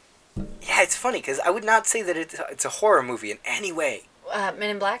 Yeah, it's funny because I would not say that it's a horror movie in any way. Men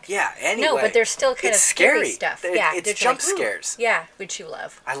in Black. Yeah, anyway. No, but there's still kind it's of scary scary stuff. It's they're jump like, "Ooh." scares. Yeah, which you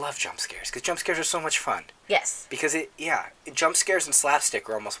love. I love jump scares because jump scares are so much fun. Yes. Because jump scares and slapstick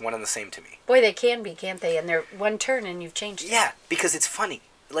are almost one and the same to me. Boy, they can be, can't they? And they're one turn and you've changed it. Yeah, because it's funny.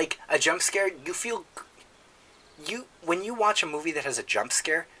 Like a jump scare, when you watch a movie that has a jump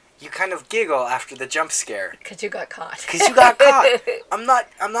scare, you kind of giggle after the jump scare. Because you got caught. Because you got caught. I'm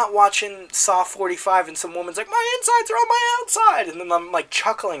not watching Saw 45 and some woman's like, my insides are on my outside, and then I'm like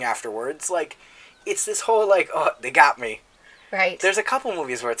chuckling afterwards. Like, it's this whole like, oh, they got me. Right. There's a couple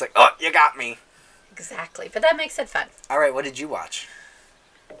movies where it's like, oh, you got me. Exactly. But that makes it fun. All right, what did you watch?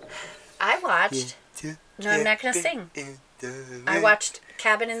 I watched. No, I'm not going to sing. I watched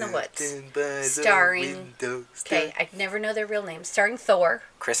Cabin in the Woods. Starring. Okay, I never know their real names. Starring Thor.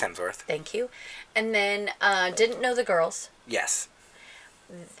 Chris Hemsworth. Thank you. And then didn't know the girls. Yes.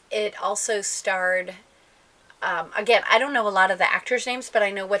 It also starred. Again, I don't know a lot of the actors' names, but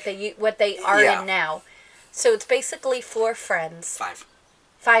I know what they are in now. So it's basically 4 friends. 5.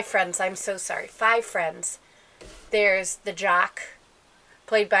 5 friends. I'm so sorry. 5 friends. There's the jock,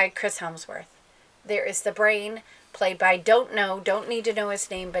 played by Chris Hemsworth. There is the brain, played by, don't need to know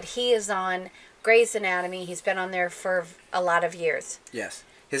his name, but he is on Grey's Anatomy. He's been on there for a lot of years. Yes.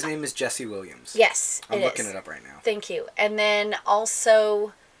 His name is Jesse Williams. Yes, I'm looking it up right now. Thank you. And then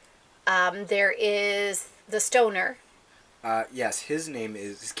also, there is the Stoner. Yes, his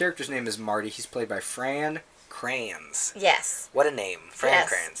character's name is Marty. He's played by Fran Kranz. Yes. What a name. Fran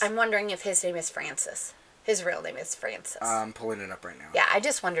Kranz. I'm wondering if his name is Francis. His real name is Francis. I'm pulling it up right now. Yeah, I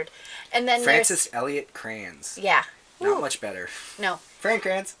just wondered. And then Francis Elliott Kranz. Yeah. Not much better. No. Fran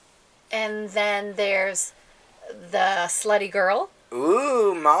Kranz. And then there's the slutty girl.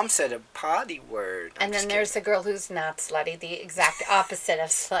 Ooh, Mom said a potty word. And then there's the girl who's not slutty, the exact opposite of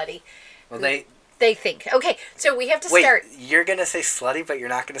slutty. Well, they think. Okay, so we have to start. Wait, you're going to say slutty, but you're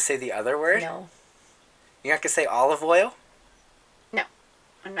not going to say the other word? No. You're not going to say olive oil? No.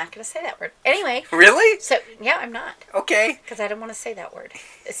 I'm not going to say that word. Anyway. Really? So, yeah, I'm not. Okay. Because I don't want to say that word.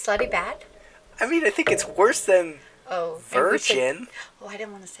 Is slutty bad? I mean, I think it's worse than virgin. I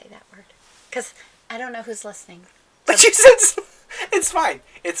didn't want to say that word. Because I don't know who's listening. But you said... It's fine.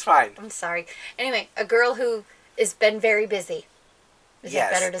 It's fine. I'm sorry. Anyway, a girl who has been very busy. Is it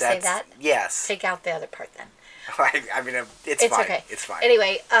better to say that? Yes. Take out the other part then. I mean, it's fine. Okay. It's fine.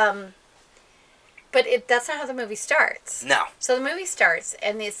 Anyway, but that's not how the movie starts. No. So the movie starts,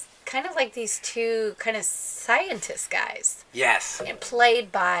 and it's kind of like these two kind of scientist guys. Yes. And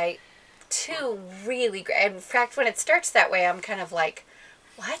played by two really great... In fact, when it starts that way, I'm kind of like,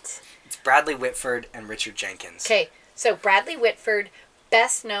 what? It's Bradley Whitford and Richard Jenkins. Okay. So Bradley Whitford,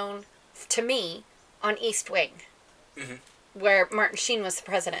 best known to me on East Wing, where Martin Sheen was the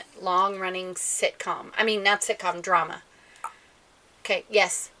president. Long-running sitcom. I mean, not sitcom, drama. Okay,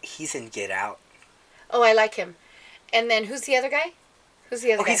 yes. He's in Get Out. Oh, I like him. And then who's the other guy? Who's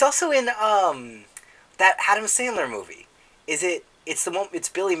the other guy? He's also in that Adam Sandler movie. It's the one. It's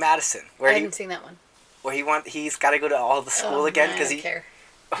Billy Madison. I haven't seen that one. Where he's got to go to all the school again because I don't care.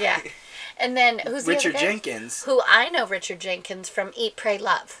 Yeah. And then who's the Richard other guy? Jenkins. Who I know Richard Jenkins from Eat, Pray,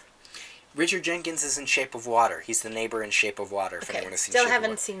 Love. Richard Jenkins is in Shape of Water. He's the neighbor in Shape of Water. If anyone has seen Still Shape haven't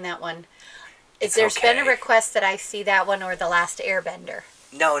of Water. seen that one. There's been a request that I see that one or The Last Airbender.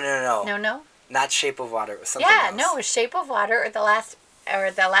 No. No? Not Shape of Water. It was something else. No, it was Shape of Water or The Last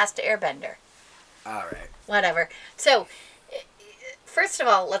Airbender. All right. Whatever. So, first of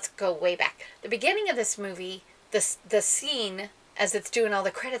all, let's go way back. The beginning of this movie, the scene as it's doing all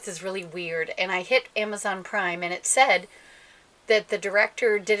the credits is really weird. And I hit Amazon Prime and it said that the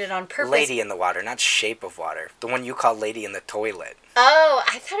director did it on purpose. Lady in the Water, not Shape of Water. The one you call Lady in the Toilet. Oh,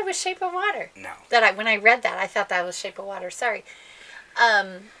 I thought it was Shape of Water. No. When I read that, I thought that was Shape of Water. Sorry.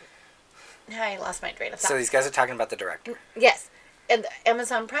 Now I lost my train of thought. So these guys are talking about the director. Yes. And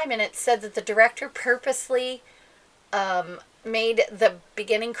Amazon Prime, and it said that the director purposely made the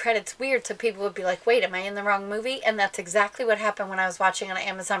beginning credits weird so people would be like, wait, am I in the wrong movie? And that's exactly what happened when I was watching on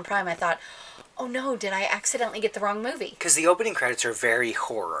Amazon Prime. I thought, oh no, did I accidentally get the wrong movie? Because the opening credits are very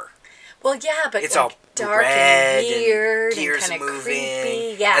horror. Well, yeah, but it's like all dark red and weird and gears kind of moving,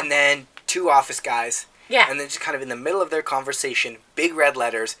 creepy. Yeah. And then two office guys. Yeah. And then just kind of in the middle of their conversation, big red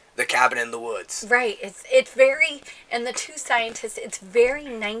letters, The Cabin in the Woods. Right. It's very, and the two scientists, it's very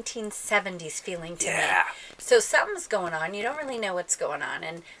 1970s feeling to me. So something's going on. You don't really know what's going on.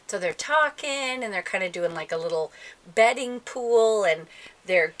 And so they're talking, and they're kind of doing like a little betting pool, and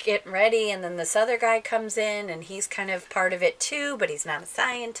they're getting ready, and then this other guy comes in, and he's kind of part of it too, but he's not a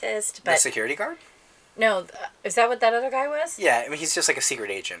scientist. But the security guard? No, is that what that other guy was? Yeah, I mean, he's just like a secret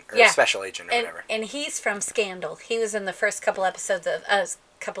agent, or a special agent, or whatever. And he's from Scandal. He was in the first couple episodes of,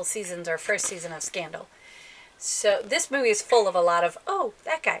 couple seasons, or first season of Scandal. So this movie is full of a lot of, oh,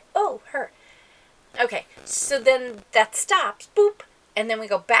 that guy, oh, her. Okay, so then that stops, boop, and then we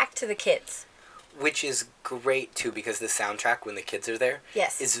go back to the kids. Which is great, too, because the soundtrack, when the kids are there,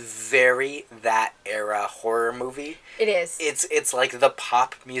 yes, is very that era horror movie. It is. It's like the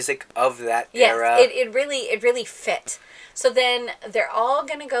pop music of that era. Yes, it really fit. So then they're all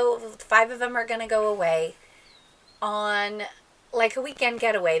going to go, 5 of them are going to go away on, like, a weekend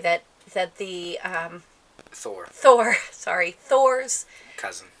getaway that the... Thor's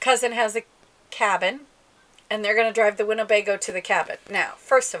cousin has a cabin, and they're going to drive the Winnebago to the cabin. Now,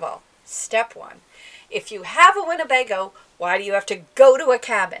 first of all, step 1. If you have a Winnebago, why do you have to go to a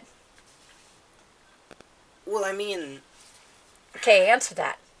cabin? Well, I mean... Okay, answer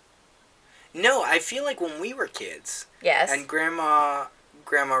that. No, I feel like when we were kids... Yes. And Grandma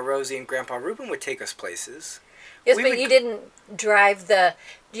Rosie and Grandpa Reuben would take us places... Yes, but you didn't drive the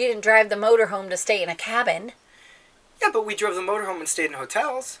motorhome to stay in a cabin. Yeah, but we drove the motorhome and stayed in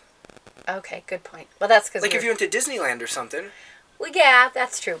hotels. Okay, good point. Well, that's because if you went to Disneyland or something. Well, yeah,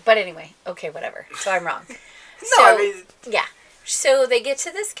 that's true. But anyway, okay, whatever. So I'm wrong. Yeah. So they get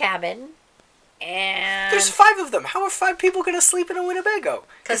to this cabin, and there's 5 of them. How are 5 people going to sleep in a Winnebago?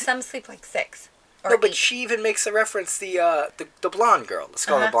 Because some sleep like 6. No, but she even makes the reference, the blonde girl, the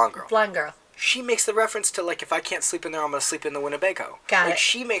Scarlet Blonde girl. Blonde girl. She makes the reference to, like, if I can't sleep in there, I'm going to sleep in the Winnebago. Got it.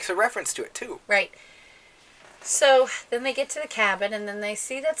 She makes a reference to it, too. Right. So then they get to the cabin, and then they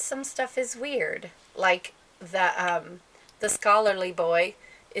see that some stuff is weird. Like the scholarly boy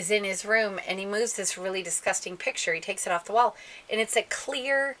is in his room, and he moves this really disgusting picture. He takes it off the wall, and it's a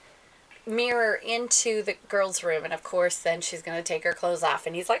clear mirror into the girl's room. And of course, then she's going to take her clothes off,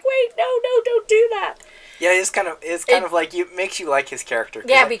 and he's like, "Wait, no, don't do that." Yeah, it's kind of like, it makes you like his character.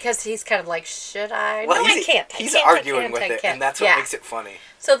 Yeah, because he's kind of like, should I? Well, no, I can't. He's arguing with it, and that's what makes it funny.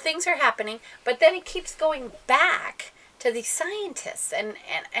 So things are happening, but then it keeps going back to these scientists, and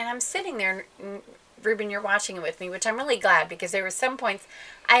I'm sitting there, and Ruben, you're watching it with me, which I'm really glad, because there were some points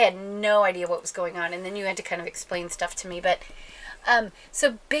I had no idea what was going on, and then you had to kind of explain stuff to me. But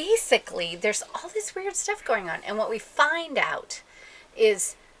so basically, there's all this weird stuff going on, and what we find out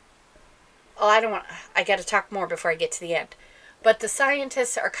is, I got to talk more before I get to the end, but the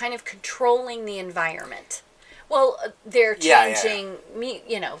scientists are kind of controlling the environment. Well, they're changing,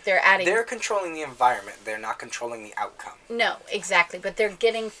 they're adding... They're controlling the environment. They're not controlling the outcome. No, exactly. But they're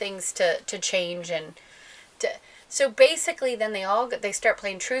getting things to change and... So basically, then they start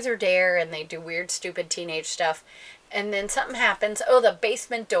playing Truth or Dare, and they do weird, stupid teenage stuff. And then something happens. Oh, the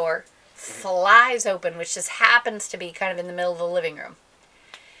basement door flies open, which just happens to be kind of in the middle of the living room.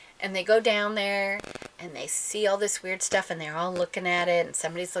 And they go down there, and they see all this weird stuff, and they're all looking at it, and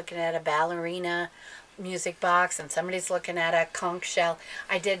somebody's looking at a ballerina music box, and somebody's looking at a conch shell.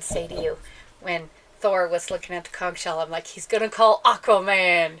 I did say to you, when Thor was looking at the conch shell, I'm like, he's gonna call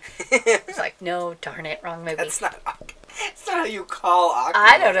Aquaman. It's like, no, darn it, wrong movie. That's not how you call Aquaman.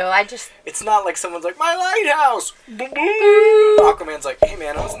 I don't know, It's not like someone's like, my lighthouse! Aquaman's like, hey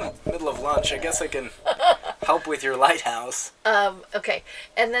man, I was in the middle of lunch, I guess I can help with your lighthouse. Okay,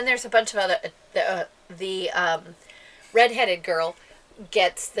 and then there's a bunch of other, the redheaded girl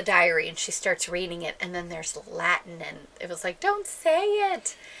gets the diary, and she starts reading it, and then there's Latin, and it was like, don't say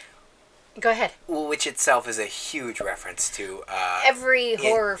it. Go ahead. Well, which itself is a huge reference to every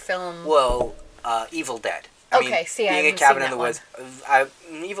horror film. Well, Evil Dead. I mean, being a cabin in the woods.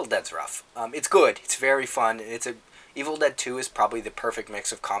 Evil Dead's rough. It's good. It's very fun. Evil Dead 2 is probably the perfect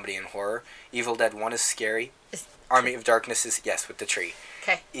mix of comedy and horror. Evil Dead 1 is scary. Army of Darkness is, yes, with the tree.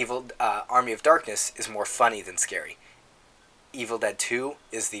 Okay. Army of Darkness is more funny than scary. Evil Dead 2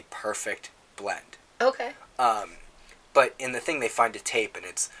 is the perfect blend. Okay. But in the thing, they find a tape, and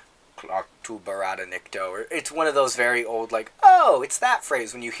it's Clark tu Barada Nicto, or it's one of those very old, like, oh, it's that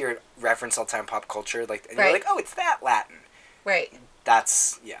phrase when you hear it referenced all the time in pop culture, like, and you're like, oh, it's that Latin. Right.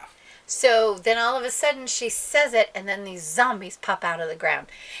 That's, yeah. So then all of a sudden she says it, and then these zombies pop out of the ground.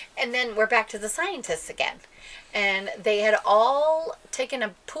 And then we're back to the scientists again. And they had all taken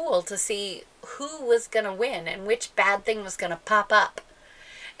a pool to see who was going to win and which bad thing was going to pop up.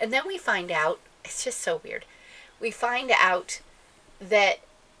 And then we find out, it's just so weird, we find out that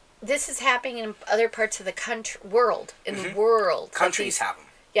this is happening in other parts of the world. The world. Countries have them.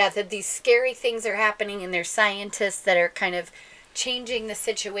 Yeah, that these scary things are happening, and there's scientists that are kind of changing the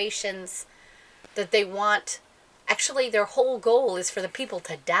situations that they want. Actually, their whole goal is for the people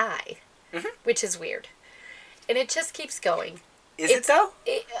to die, which is weird. And it just keeps going. Is it though?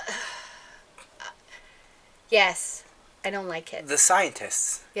 Yes. I don't like it. The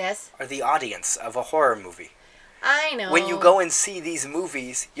scientists are the audience of a horror movie. I know. When you go and see these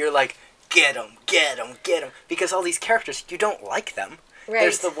movies, you're like, get them, get them, get them. Because all these characters, you don't like them. Right.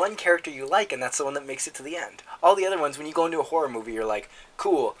 There's the one character you like, and that's the one that makes it to the end. All the other ones, when you go into a horror movie, you're like,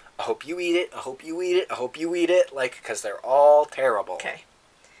 cool, I hope you eat it, I hope you eat it, I hope you eat it. Like, because they're all terrible. Okay.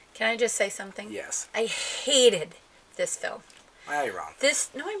 Can I just say something? Yes. I hated this film. Well, you're wrong.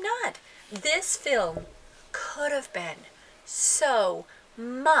 No, I'm not. This film could have been so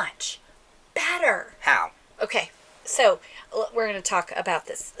much better. How? Okay, so we're going to talk about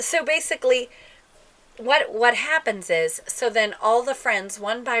this. So basically, what happens is, so then all the friends,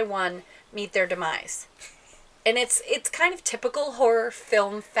 one by one, meet their demise. And it's kind of typical horror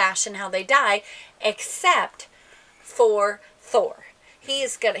film fashion how they die, except for Thor. He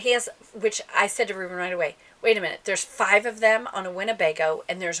has, which I said to Ruben right away, wait a minute, there's 5 of them on a Winnebago,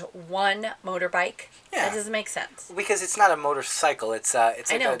 and there's 1 motorbike? Yeah. That doesn't make sense. Because it's not a motorcycle, it's I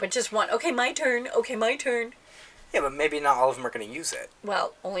know, but just 1. Okay, my turn. Okay, my turn. Yeah, but maybe not all of them are going to use it.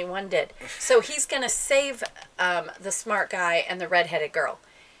 Well, only 1 did. So he's going to save the smart guy and the redheaded girl.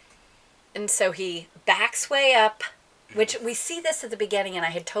 And so he backs way up which we see this at the beginning, and I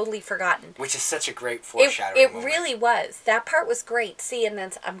had totally forgotten. Which is such a great foreshadowing It really was. That part was great. See, and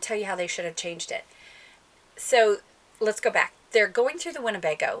then I'm tell you how they should have changed it. So let's go back. They're going through the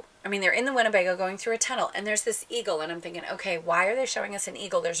Winnebago. I mean, they're in the Winnebago going through a tunnel, and there's this eagle, and I'm thinking, okay, why are they showing us an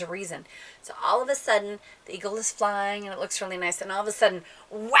eagle? There's a reason. So all of a sudden, the eagle is flying, and it looks really nice, and all of a sudden,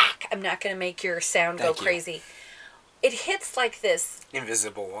 whack! I'm not going to make your sound go crazy. It hits like this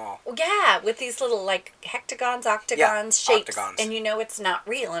invisible wall. Yeah, with these little like hectagons, octagons, shapes, and you know it's not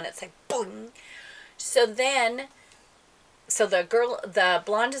real, and it's like boom. So then, the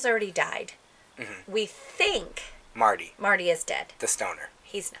blonde has already died. Mm-hmm. We think Marty is dead. The stoner.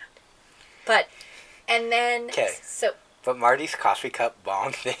 He's not. But, and then... Okay. So... But Marty's coffee cup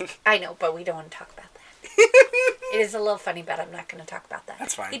bong thing... I know, but we don't want to talk about that. It is a little funny, but I'm not going to talk about that.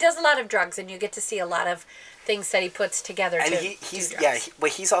 That's fine. He does a lot of drugs, and you get to see a lot of things that he puts together and to he's do drugs. Yeah,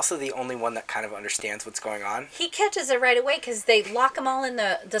 but he's also the only one that kind of understands what's going on. He catches it right away, because they lock them all in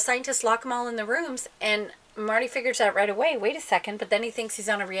the scientists lock them all in the rooms, and Marty figures out right away, wait a second, but then he thinks he's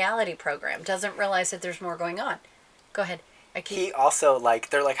on a reality program, doesn't realize that there's more going on. Go ahead. He also, like,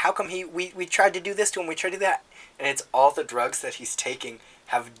 they're like, how come we tried to do this to him, we tried to do that, and it's all the drugs that he's taking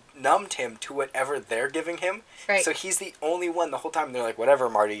have numbed him to whatever they're giving him. Right. So he's the only one the whole time. They're like, whatever,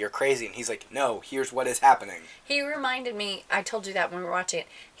 Marty, you're crazy. And he's like, no, here's what is happening. He reminded me, I told you that when we were watching it,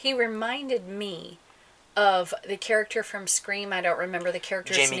 he reminded me of the character from Scream. I don't remember the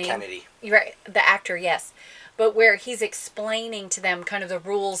character's name. Jamie Kennedy. Right, the actor, yes. But where he's explaining to them kind of the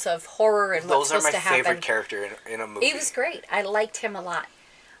rules of horror and what's supposed to happen. Those are my favorite character in a movie. He was great. I liked him a lot.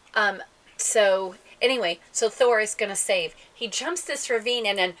 So, anyway, so Thor is going to save. He jumps this ravine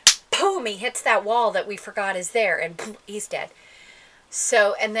and then, boom, he hits that wall that we forgot is there, and boom, he's dead.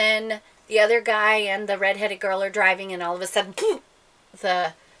 So, and then the other guy and the redheaded girl are driving, and all of a sudden, boom,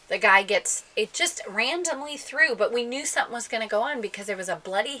 the guy gets it just randomly through, but we knew something was going to go on because there was a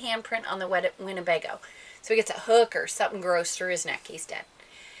bloody handprint on the Winnebago. So he gets a hook or something gross through his neck. He's dead.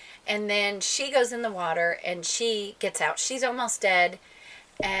 And then she goes in the water, and she gets out. She's almost dead,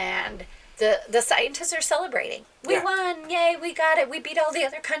 and the scientists are celebrating. We won! Yay, we got it! We beat all the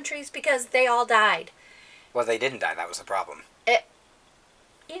other countries because they all died. Well, they didn't die. That was the problem. Let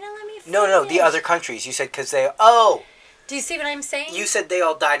me finish. No, the other countries. You said because they... Oh! Do you see what I'm saying? You said they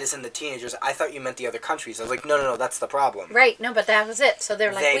all died as in the teenagers. I thought you meant the other countries. I was like, no, that's the problem. Right, no, but that was it. So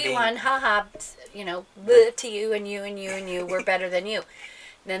they're like, we won, haha, to you and you and you and you, we're better than you.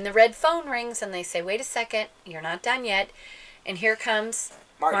 Then the red phone rings, and they say, wait a second, you're not done yet. And here comes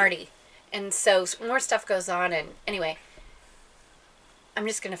Marty. And so more stuff goes on, and anyway, I'm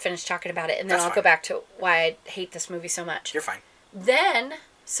just going to finish talking about it, and then I'll go back to why I hate this movie so much. You're fine. Then,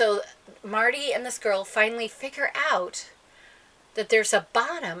 so Marty and this girl finally figure out that there's a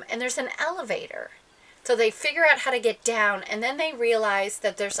bottom and there's an elevator. So they figure out how to get down, and then they realize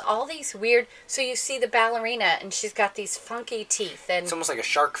that there's all these weird... So you see the ballerina, and she's got these funky teeth. And it's almost like a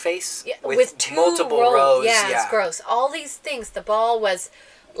shark face with two multiple rows. Yeah, it's gross. All these things. The ball was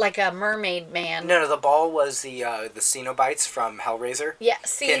like a mermaid man. No, the ball was the Cenobites from Hellraiser. Yeah,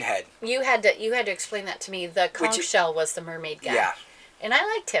 see, Pinhead. You had to explain that to me. The conch shell was the mermaid guy. Yeah. And I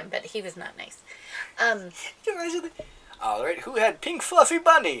liked him, but he was not nice. All right, who had pink fluffy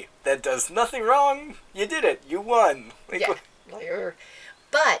bunny? That does nothing wrong. You did it. You won. Yeah.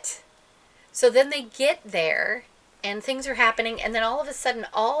 But, so then they get there, and things are happening, and then all of a sudden,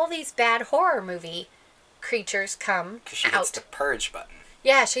 all these bad horror movie creatures come because she hits the purge button.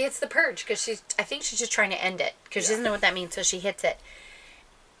 Yeah, she hits the purge, because I think she's just trying to end it, because she doesn't know what that means, so she hits it.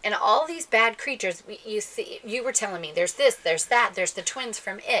 And all these bad creatures, you were telling me, there's this, there's that, there's the twins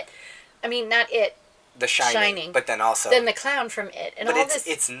from It. I mean, not It. The Shining, but then also... Then the clown from It. And but all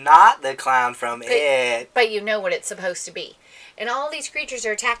it's not the clown from It. But you know what it's supposed to be. And all these creatures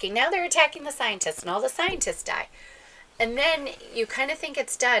are attacking. Now they're attacking the scientists, and all the scientists die. And then you kind of think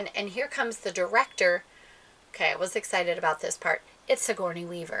it's done, and here comes the director. Okay, I was excited about this part. It's Sigourney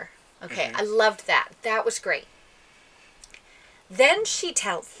Weaver. Okay, I loved that. That was great. Then she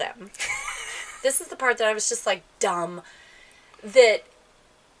tells them, this is the part that I was just like, dumb, that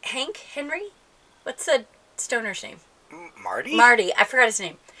Henry? What's the stoner's name? Marty? Marty. I forgot his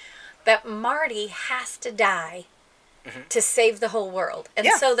name. But Marty has to die to save the whole world. And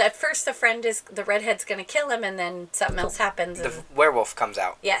so at first the redhead's going to kill him, and then something else happens. The werewolf comes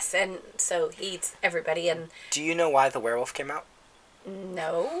out. Yes, and so he eats everybody. And do you know why the werewolf came out?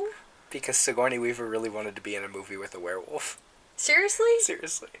 No. Because Sigourney Weaver really wanted to be in a movie with a werewolf. Seriously?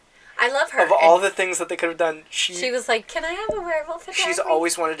 Seriously. I love her. Of all the things that they could have done, she was like, "Can I have a werewolf attack She's me?"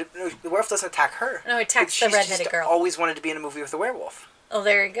 always wanted to... No, the werewolf doesn't attack her. No, it attacks the redheaded girl. Always wanted to be in a movie with a werewolf. Oh,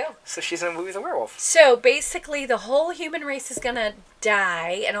 there you go. So she's in a movie with a werewolf. So basically, the whole human race is gonna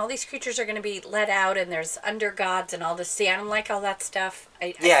die, and all these creatures are gonna be let out, and there's under gods and all this. See, I don't like all that stuff.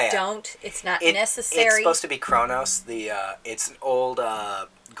 I don't. It's not necessary. It's supposed to be Kronos. It's an old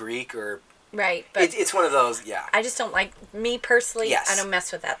Greek or right, but it's one of those. Yeah. I just don't like me personally. Yes. I don't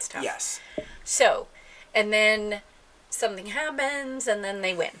mess with that stuff. Yes. So, and then something happens, and then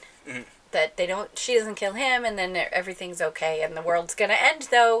they win. Mm-hmm. That they don't, she doesn't kill him, and then everything's okay, and the world's gonna end,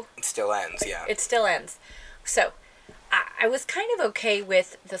 though. It still ends, yeah. It still ends. So, I was kind of okay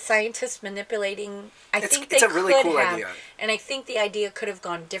with the scientists manipulating. It's a really cool idea. And I think the idea could have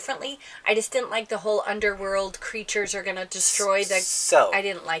gone differently. I just didn't like the whole underworld creatures are gonna destroy the... So... I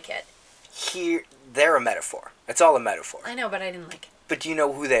didn't like it. They're a metaphor. It's all a metaphor. I know, but I didn't like it. But do you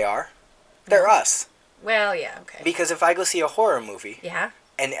know who they are? They're us. Well, yeah, okay. Because if I go see a horror movie... Yeah?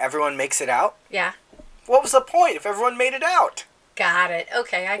 And everyone makes it out? Yeah. What was the point if everyone made it out? Got it.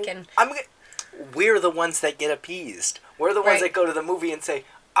 Okay, I can... We're the ones that get appeased. We're the ones that go to the movie and say,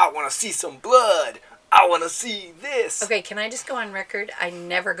 I want to see some blood. I want to see this. Okay, can I just go on record? I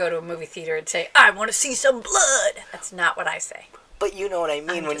never go to a movie theater and say, I want to see some blood. That's not what I say. But you know what I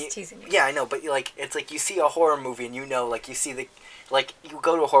mean I'm just teasing you. Yeah, I know, but it's like you see a horror movie and you see the... Like, you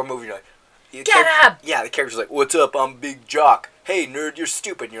go to a horror movie and you're like... Get up! Yeah, the character's like, what's up, I'm Big Jock. Hey, nerd, you're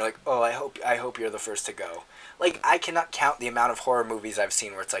stupid. And you're like, oh, I hope you're the first to go. Like, I cannot count the amount of horror movies I've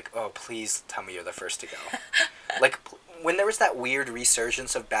seen where it's like, oh, please tell me you're the first to go. Like, when there was that weird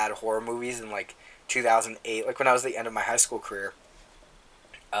resurgence of bad horror movies in, like, 2008, like when I was at the end of my high school career,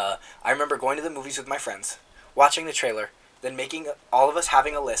 I remember going to the movies with my friends, watching the trailer, then all of us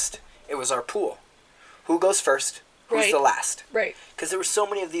having a list. It was our pool. Who goes first? Who's the last? Right. Because there were so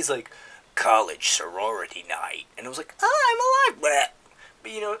many of these, like, college sorority night, and it was like, oh, I'm alive,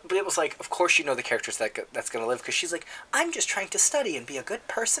 but it was like, of course you know the characters that's gonna live, because she's like, I'm just trying to study and be a good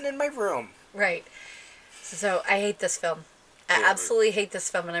person in my room. Right. So I hate this film. I absolutely hate this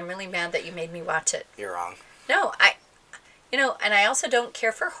film, and I'm really mad that you made me watch it. You're wrong. No, and I also don't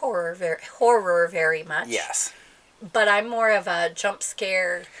care for horror very much. Yes. But I'm more of a jump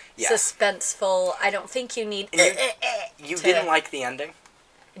scare, suspenseful. I don't think you need. You didn't like the ending?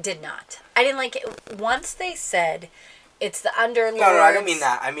 Did not. I didn't like it. Once they said it's the Underlords... No, I don't mean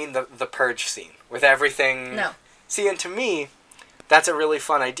that. I mean the purge scene with everything... No. See, and to me, that's a really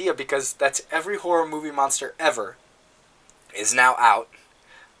fun idea because that's every horror movie monster ever is now out.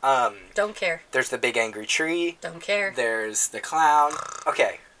 Don't care. There's the big angry tree. Don't care. There's the clown.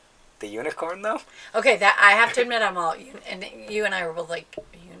 Okay. The unicorn, though? Okay, that I have to admit I'm all... And you and I were both like,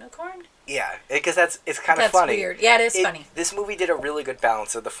 unicorn? Yeah, because it's kind of funny. That's weird. Yeah, it is funny. This movie did a really good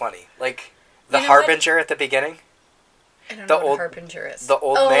balance of the funny. Like, the Harbinger at the beginning. I don't know what a Harbinger is. The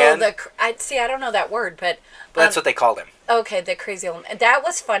old man. I don't know that word, but that's what they called him. Okay, the crazy old man. That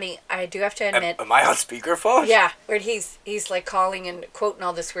was funny. I do have to admit. Am I on speakerphone? Yeah, where he's like calling and quoting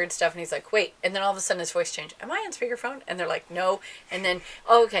all this weird stuff, and he's like, wait, and then all of a sudden his voice changed. Am I on speakerphone? And they're like, no. And then,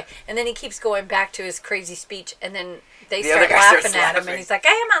 oh, okay. And then he keeps going back to his crazy speech, and then they start laughing at him, and he's like,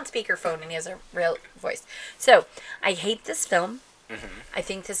 I am on speakerphone, and he has a real voice. So, I hate this film. Mm-hmm. I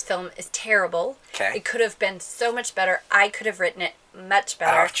think this film is terrible. Okay. It could have been so much better. I could have written it much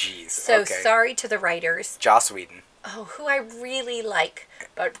better. Oh, jeez. So, sorry to the writers. Joss Whedon. Oh, who I really like.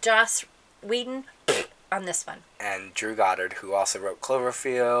 But Joss Whedon on this one. And Drew Goddard, who also wrote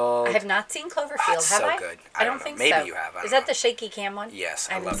Cloverfield. I have not seen Cloverfield, have I? So good. I don't think Maybe so. Maybe you have. Is that the shaky cam one? Yes,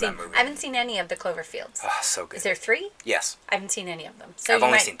 I love that movie. I haven't seen any of the Cloverfields. Oh, so good. Is there 3? Yes. I haven't seen any of them. So I've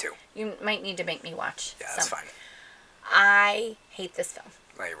only seen 2. You might need to make me watch. Yeah, that's fine. I hate this film.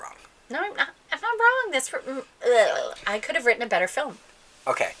 No, you're wrong. No, I'm not. I'm not wrong. I could have written a better film.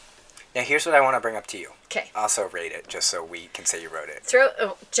 Okay. Now, here's what I want to bring up to you. Okay. Also rate it, just so we can say you wrote it.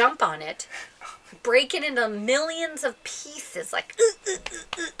 Jump on it, break it into millions of pieces, like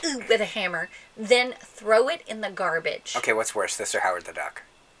with a hammer, then throw it in the garbage. Okay, what's worse, this or Howard the Duck?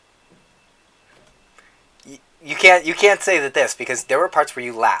 You can't say that this, because there were parts where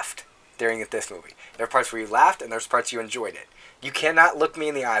you laughed during this movie. There were parts where you laughed, and there's parts you enjoyed it. You cannot look me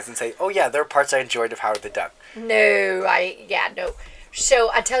in the eyes and say, oh yeah, there are parts I enjoyed of Howard the Duck. No. So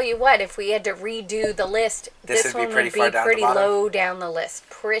I tell you what, if we had to redo the list, this one would be pretty low down the list.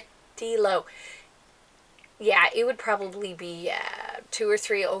 Pretty low. Yeah, it would probably be 2 or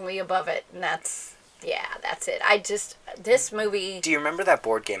 3 only above it, and that's it. This movie... Do you remember that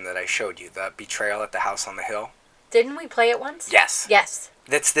board game that I showed you, the Betrayal at the House on the Hill? Didn't we play it once? Yes. Yes.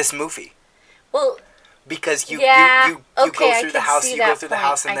 That's this movie. Well... Because you go through the house,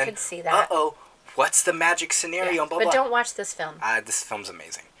 and then, I could see that. Uh-oh, what's the magic scenario? Yeah, blah, but blah. don't watch this film. This film's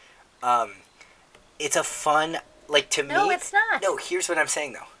amazing. It's a fun, like, to me... No, it's not. No, here's what I'm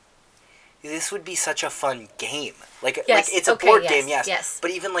saying, though. This would be such a fun game. Like, Yes, it's a okay, board yes, game, yes. yes.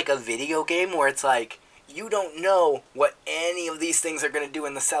 But even, like, a video game where it's like, you don't know what any of these things are going to do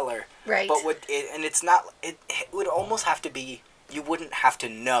in the cellar. Right. But and it's not... It would almost have to be... You wouldn't have to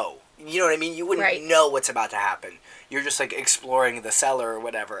know. You know what I mean? You wouldn't know what's about to happen. You're just, like, exploring the cellar or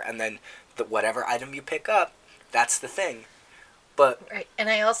whatever. And then whatever item you pick up, that's the thing. But... Right. And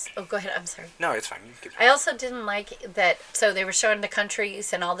I also... Oh, go ahead. I'm sorry. No, it's fine. I also didn't like that... So they were showing the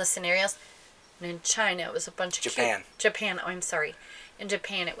countries and all the scenarios. And in China, it was a bunch of Japan. Japan. Oh, I'm sorry. In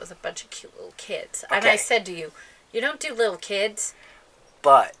Japan, it was a bunch of cute little kids. Okay. And I said to you, you don't do little kids.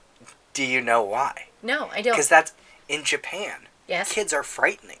 But do you know why? No, I don't. Because that's... In Japan... Yes. Kids are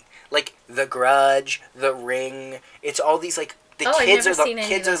frightening. Like The Grudge, The Ring. It's all these like the I've kids never are the seen any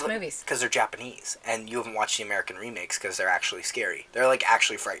kids of those are movies. because they're Japanese, and you haven't watched the American remakes because they're actually scary. They're like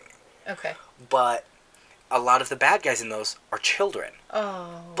actually frightening. Okay. But a lot of the bad guys in those are children.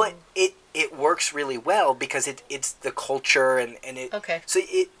 Oh. But it works really well because it's the culture and it. Okay. So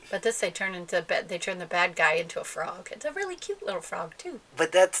it. But this they turn the bad guy into a frog. It's a really cute little frog too.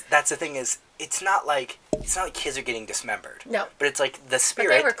 But that's the thing is it's not like kids are getting dismembered. No. But it's like the spirit.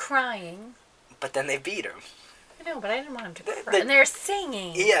 But they were crying. But then they beat him. I know, but I didn't want them to cry. And they're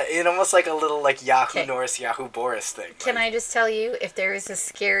singing. Yeah, it almost like a little like Yahoo Norris, Yahoo Boris thing. Can I just tell you, if there is a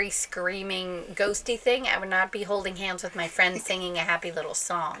scary, screaming, ghosty thing, I would not be holding hands with my friend singing a happy little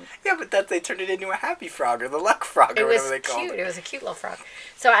song. Yeah, but they turned it into a happy frog or the luck frog or whatever they called it. It was a cute little frog.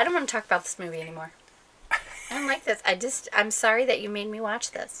 So I don't want to talk about this movie anymore. I don't like this. I'm sorry that you made me watch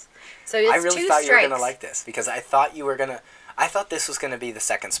this. So it's I really two thought strikes. you were going to like this because I thought this was going to be the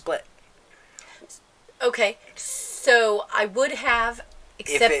second split. Okay, so I would have,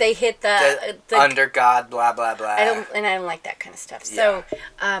 except they hit the under God, blah blah blah. I don't like that kind of stuff. So,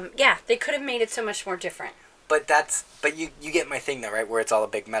 they could have made it so much more different. But you get my thing though, right? Where it's all a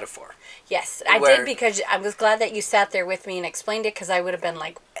big metaphor. Yes, I did because I was glad that you sat there with me and explained it because I would have been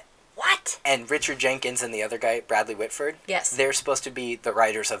like, what? And Richard Jenkins and the other guy, Bradley Whitford. Yes. They're supposed to be the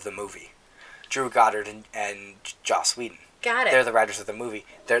writers of the movie, Drew Goddard and Joss Whedon. Got it. They're the writers of the movie.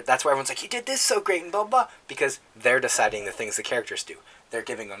 That's why everyone's like, you did this so great and blah, blah, because they're deciding the things the characters do. They're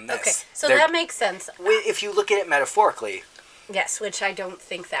giving them this. Okay, so that makes sense. If you look at it metaphorically. Yes, which I don't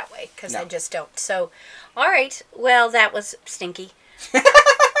think that way, because No. I just don't. So, all right. Well, that was stinky.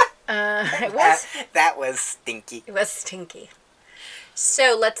 It was. That was stinky. It was stinky.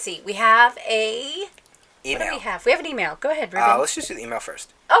 So, let's see. We have a... Email. What do we have? We have an email. Go ahead, Ruben. Let's just do the email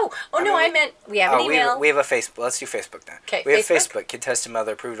first. I meant we have an email. We have a Facebook. Let's do Facebook then. Okay, we have Facebook? Facebook. Kid Tested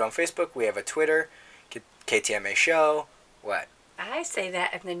Mother Approved on Facebook. We have a Twitter. KTMA Show. What? I say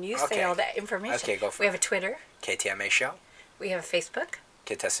that, and then you say all that information. Okay, go for it. We have a Twitter. KTMA Show. We have a Facebook.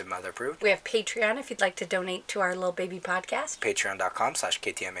 Kid Tested Mother Approved. We have Patreon if you'd like to donate to our little baby podcast.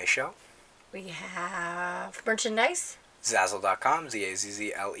 Patreon.com/KTMA Show. We have merchandise. Zazzle.com.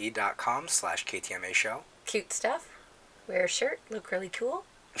 ZAZZLE.com/KTMA Show. Cute stuff. Wear a shirt. Look really cool.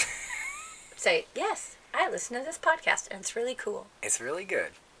 Say, yes, I listen to this podcast, and it's really cool. It's really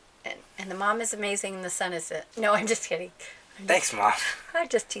good. And the mom is amazing, and the son is... No, I'm just kidding. Thanks, Mom. I'm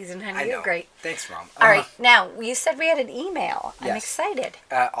just teasing, honey. I know. You're great. Thanks, Mom. All right, now, you said we had an email. Yes. I'm excited.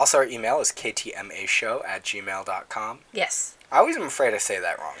 Also, our email is ktmashow@gmail.com. Yes. I always am afraid I say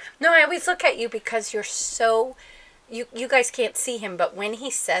that wrong. No, I always look at you because you're so... You guys can't see him, but when he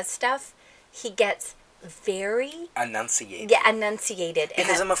says stuff, he gets very... Enunciated. Yeah, enunciated.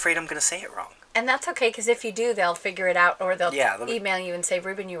 Because I'm afraid I'm going to say it wrong. And that's okay, because if you do, they'll figure it out, or they'll Yeah, email you and say,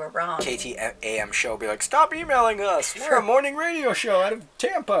 Ruben, you were wrong. KTAM Show will be like, stop emailing us. We're a morning radio show out of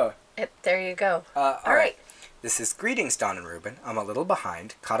Tampa. There you go. All right. This is Greetings, Don and Ruben. I'm a little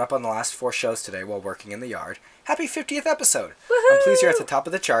behind. Caught up on the last 4 shows today while working in the yard. Happy 50th episode. Woohoo! I'm pleased you're at the top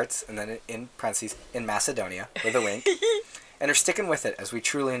of the charts, and then in parentheses, in Macedonia, with a wink. And are sticking with it as we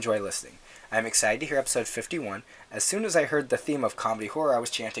truly enjoy listening. I'm excited to hear episode 51. As soon as I heard the theme of comedy horror, I was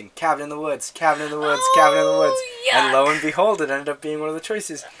chanting, Cabin in the Woods, Cabin in the Woods, Cabin in the Woods. Yuck. And lo and behold, it ended up being one of the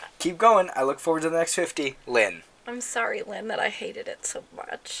choices. Keep going. I look forward to the next 50. Lynn. I'm sorry, Lynn, that I hated it so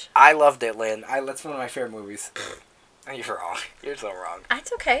much. I loved it, Lynn. That's one of my favorite movies. You're wrong. You're so wrong.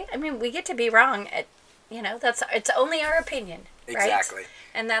 That's okay. I mean, we get to be wrong. It's only our opinion, right? Exactly.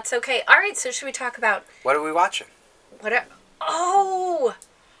 And that's okay. All right, so should we talk about... What are we watching?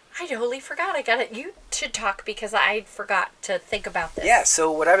 I totally forgot. I got it. You should talk because I forgot to think about this. Yeah,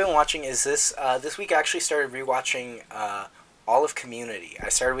 so what I've been watching is this. This week I actually started rewatching all of Community. I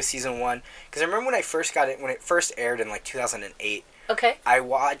started with season 1 because I remember when I first got it, when it first aired in like 2008. Okay. I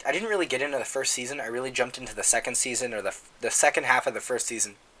didn't really get into the first season. I really jumped into the second season or the second half of the first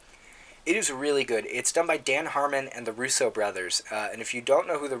season. It is really good. It's done by Dan Harmon and the Russo brothers. And if you don't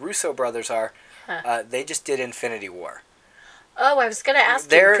know who the Russo brothers are, they just did Infinity War. Oh, I was going to ask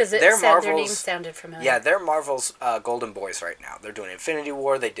you because it said their name sounded familiar. Yeah, they're Marvel's golden boys right now. They're doing Infinity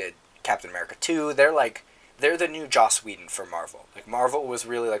War. They did Captain America 2. They're the new Joss Whedon for Marvel. Like, Marvel was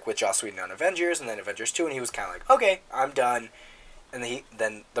really, like, with Joss Whedon on Avengers, and then Avengers 2, and he was kind of like, okay, I'm done. And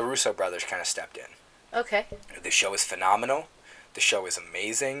then the Russo brothers kind of stepped in. Okay. The show is phenomenal. The show is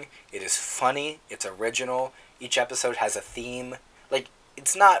amazing. It is funny. It's original. Each episode has a theme. Like,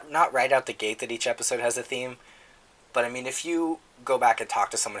 it's not right out the gate that each episode has a theme. But, I mean, if you go back and talk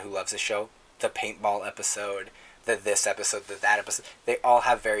to someone who loves the show, the paintball episode, this episode, that episode, they all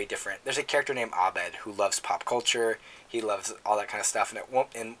have very different... There's a character named Abed who loves pop culture. He loves all that kind of stuff. And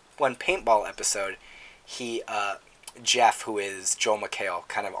in one paintball episode, Jeff, who is Joel McHale,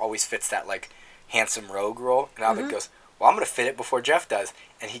 kind of always fits that, like, handsome rogue role. And Abed goes, well, I'm going to fit it before Jeff does.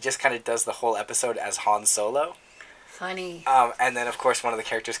 And he just kind of does the whole episode as Han Solo. Funny. And then, of course, one of the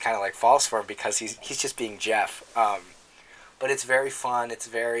characters kind of, like, falls for him because he's just being Jeff. But it's very fun. It's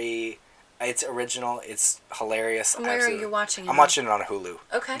original. It's hilarious. Where are you watching it? I'm watching it on Hulu.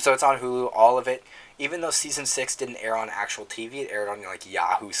 Okay. So it's on Hulu, all of it. Even though season 6 didn't air on actual TV, it aired on, like,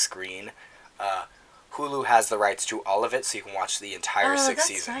 Yahoo Screen. Hulu has the rights to all of it, so you can watch the entire 6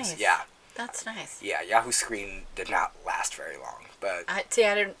 seasons. Nice. Yeah. That's nice. Yeah, Yahoo Screen did not last very long, but... I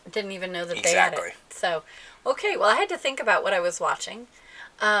didn't even know that they had it. So, okay, well, I had to think about what I was watching.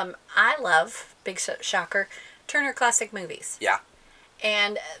 I love, big shocker, Turner Classic Movies. Yeah.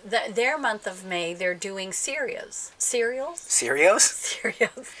 And their month of May, they're doing Cereals. Cereals? Cereals?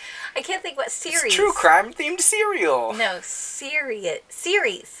 I can't think what series. It's true crime-themed cereal. No, series.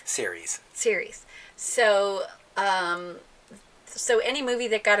 So, so any movie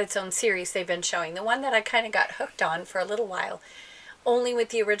that got its own series, they've been showing. The one that I kind of got hooked on for a little while, only with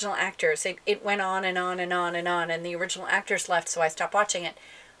the original actors. It went on and on and on and on, and the original actors left, so I stopped watching it,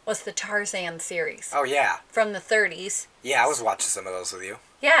 was the Tarzan series. Oh, yeah. From the 30s. Yeah, I was watching some of those with you.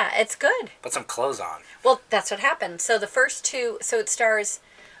 Yeah, it's good. Put some clothes on. Well, that's what happened. So the first two, so it stars...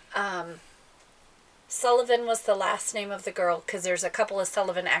 Sullivan was the last name of the girl, because there's a couple of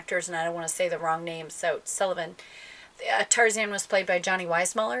Sullivan actors, and I don't want to say the wrong name, so Sullivan. Tarzan was played by Johnny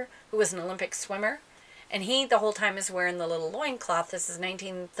Weissmuller, who was an Olympic swimmer, and he the whole time is wearing the little loincloth. This is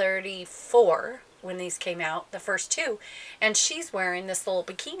 1934 when these came out, the first two, and she's wearing this little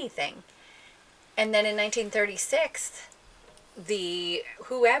bikini thing. And then in 1936,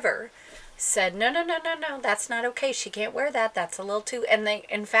 whoever said, no, that's not okay. She can't wear that. That's a little too... And they,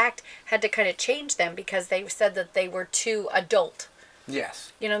 in fact, had to kind of change them because they said that they were too adult.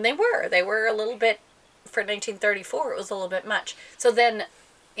 Yes. You know, they were a little bit... For 1934, it was a little bit much. So then,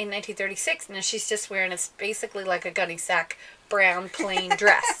 in 1936, now she's just wearing basically like a gunny sack brown plain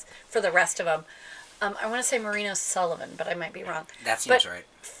dress for the rest of them. I want to say Marino Sullivan, but I might be wrong. That seems right.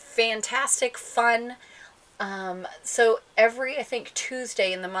 Fantastic, fun. So every, I think,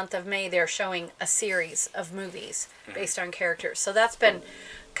 Tuesday in the month of May, they're showing a series of movies based on characters. So that's been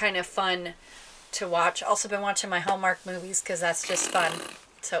kind of fun to watch. Also been watching my Hallmark movies because that's just fun.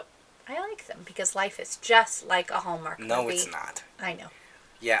 So I like them because life is just like a Hallmark movie. No, it's not. I know.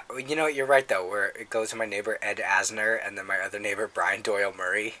 Yeah, you know, you're right, though, where it goes to my neighbor, Ed Asner, and then my other neighbor, Brian Doyle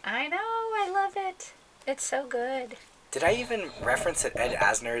Murray. I know. I love it. It's so good. Did I even reference that Ed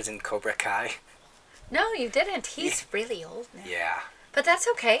Asner is in Cobra Kai? No, you didn't. He's really old now. Yeah. But that's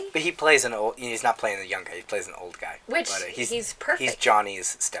okay. But he plays he's not playing the young guy, he plays an old guy. Which, but, he's perfect. He's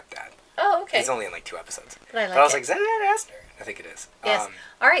Johnny's stepdad. Oh, okay. He's only in like 2 episodes. But I was like, is that Ed Asner? I think it is. Yes.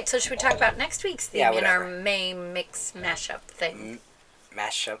 All right, so should we talk about next week's theme in our whatever. May mix mashup thing?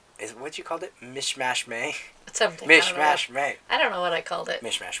 Mashup? What'd you call it? Mishmash May? Something. Mishmash May. I don't know what I called it.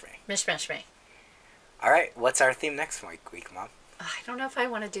 Mishmash May. Mishmash May. All right, what's our theme next week, Mom? I don't know if I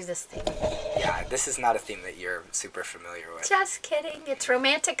want to do this thing. Yeah, this is not a theme that you're super familiar with. Just kidding. It's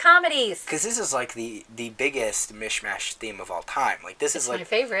romantic comedies. Because this is like the biggest mishmash theme of all time. Like this is like my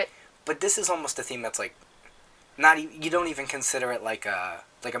favorite. But this is almost a theme that's like not you don't even consider it like a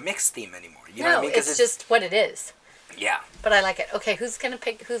mixed theme anymore. You know what I mean? It's just what it is. Yeah. But I like it. Okay, who's gonna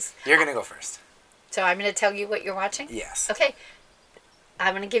pick? You're gonna go first. So I'm gonna tell you what you're watching. Yes. Okay.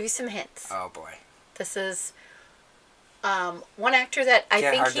 I'm gonna give you some hints. Oh boy. This is one actor that I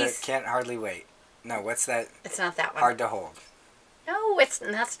think can't hardly wait. No, what's that? It's not that one. Hard to Hold. No,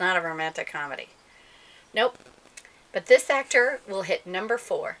 that's not a romantic comedy. Nope. But this actor will hit number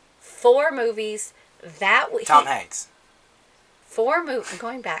 4. 4 movies that Tom Hanks. 4 movies. I'm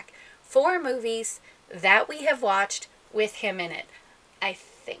going back. 4 movies that we have watched with him in it. I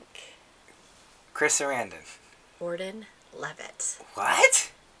think. Chris Sarandon. Gordon Levitt.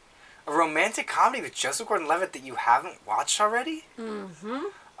 What? A romantic comedy with Joseph Gordon-Levitt that you haven't watched already? Mm-hmm.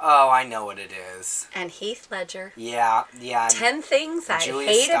 Oh, I know what it is. And Heath Ledger. Yeah. 10 Things I Julia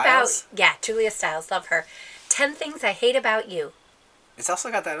Hate Stiles? About... Yeah, Julia Stiles. Love her. 10 Things I Hate About You. It's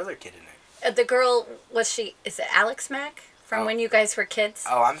also got that other kid in it. The girl, is it Alex Mack? From when you guys were kids?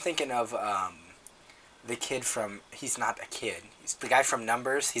 Oh, I'm thinking of the kid from... He's not a kid. He's the guy from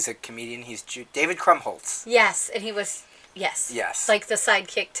Numbers. He's a comedian. He's David Krumholtz. Yes, and he was... Yes. Like the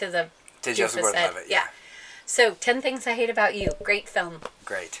sidekick to the... To Joseph Gordon-Levitt, yeah. So, 10 Things I Hate About You. Great film.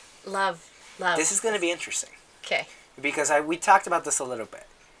 Great. Love. This is going to be interesting. Okay. Because we talked about this a little bit.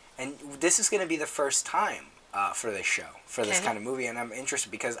 And this is going to be the first time for this show, for this kind of movie. And I'm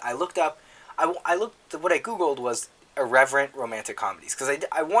interested because I looked up... what I Googled was irreverent romantic comedies. Because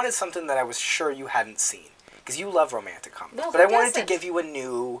I wanted something that I was sure you hadn't seen. Because you love romantic comedies. Well, but I wanted to give you a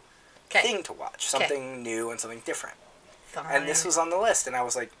new thing to watch. Something new and something different. Fine. And this was on the list. And I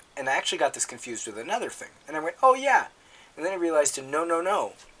was like... And I actually got this confused with another thing. And I went, oh yeah. And then I realized,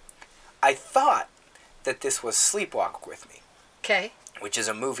 no. I thought that this was Sleepwalk With Me. Okay. Which is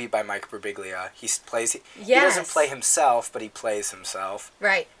a movie by Mike Birbiglia. He doesn't play himself, but he plays himself.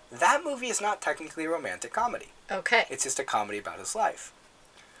 Right. That movie is not technically a romantic comedy. Okay. It's just a comedy about his life.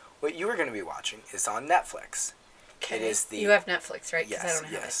 What you are going to be watching is on Netflix. Okay. It is You have Netflix, right? Yes, I don't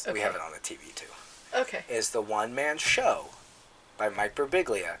have yes. it. Okay. We have it on the TV too. Okay. It is the one-man show by Mike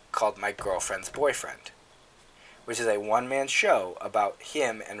Birbiglia called My Girlfriend's Boyfriend, which is a one-man show about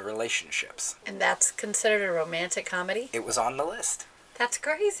him and relationships. And that's considered a romantic comedy? It was on the list. That's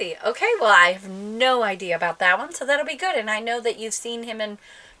crazy. Okay, well, I have no idea about that one, so that'll be good. And I know that you've seen him in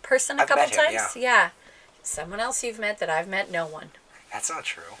person a couple times. Yeah. Someone else you've met that I've met, no one. That's not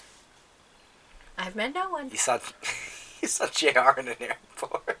true. I've met no one. You saw JR in an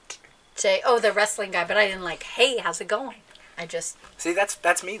airport. The wrestling guy, but I didn't hey, how's it going? I just... See,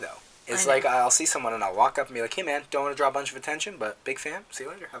 that's me, though. It's like, I'll see someone and I'll walk up and be like, hey, man, don't want to draw a bunch of attention, but big fan. See you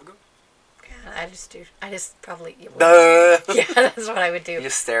later. Have a good one. Yeah, I just do. I just probably... Duh. Yeah, that's what I would do. You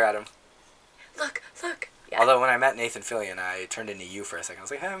just stare at him. Look. Yeah. Although when I met Nathan Fillion, I turned into you for a second. I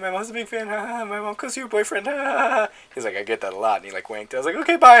was like, hey, my mom's a big fan. My mom calls you a boyfriend. He's like, I get that a lot. And he winked. I was like,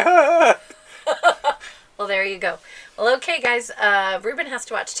 okay, bye. Well, there you go. Well, okay, guys. Ruben has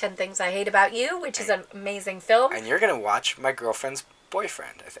to watch 10 Things I Hate About You, which is an amazing film. And you're going to watch My Girlfriend's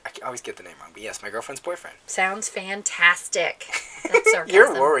Boyfriend. I always get the name wrong, but yes, My Girlfriend's Boyfriend. Sounds fantastic. That's sarcasm.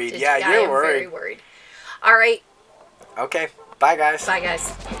 You're worried. You're worried. I am very worried. All right. Okay. Bye, guys. Bye,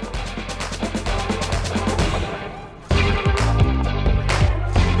 guys.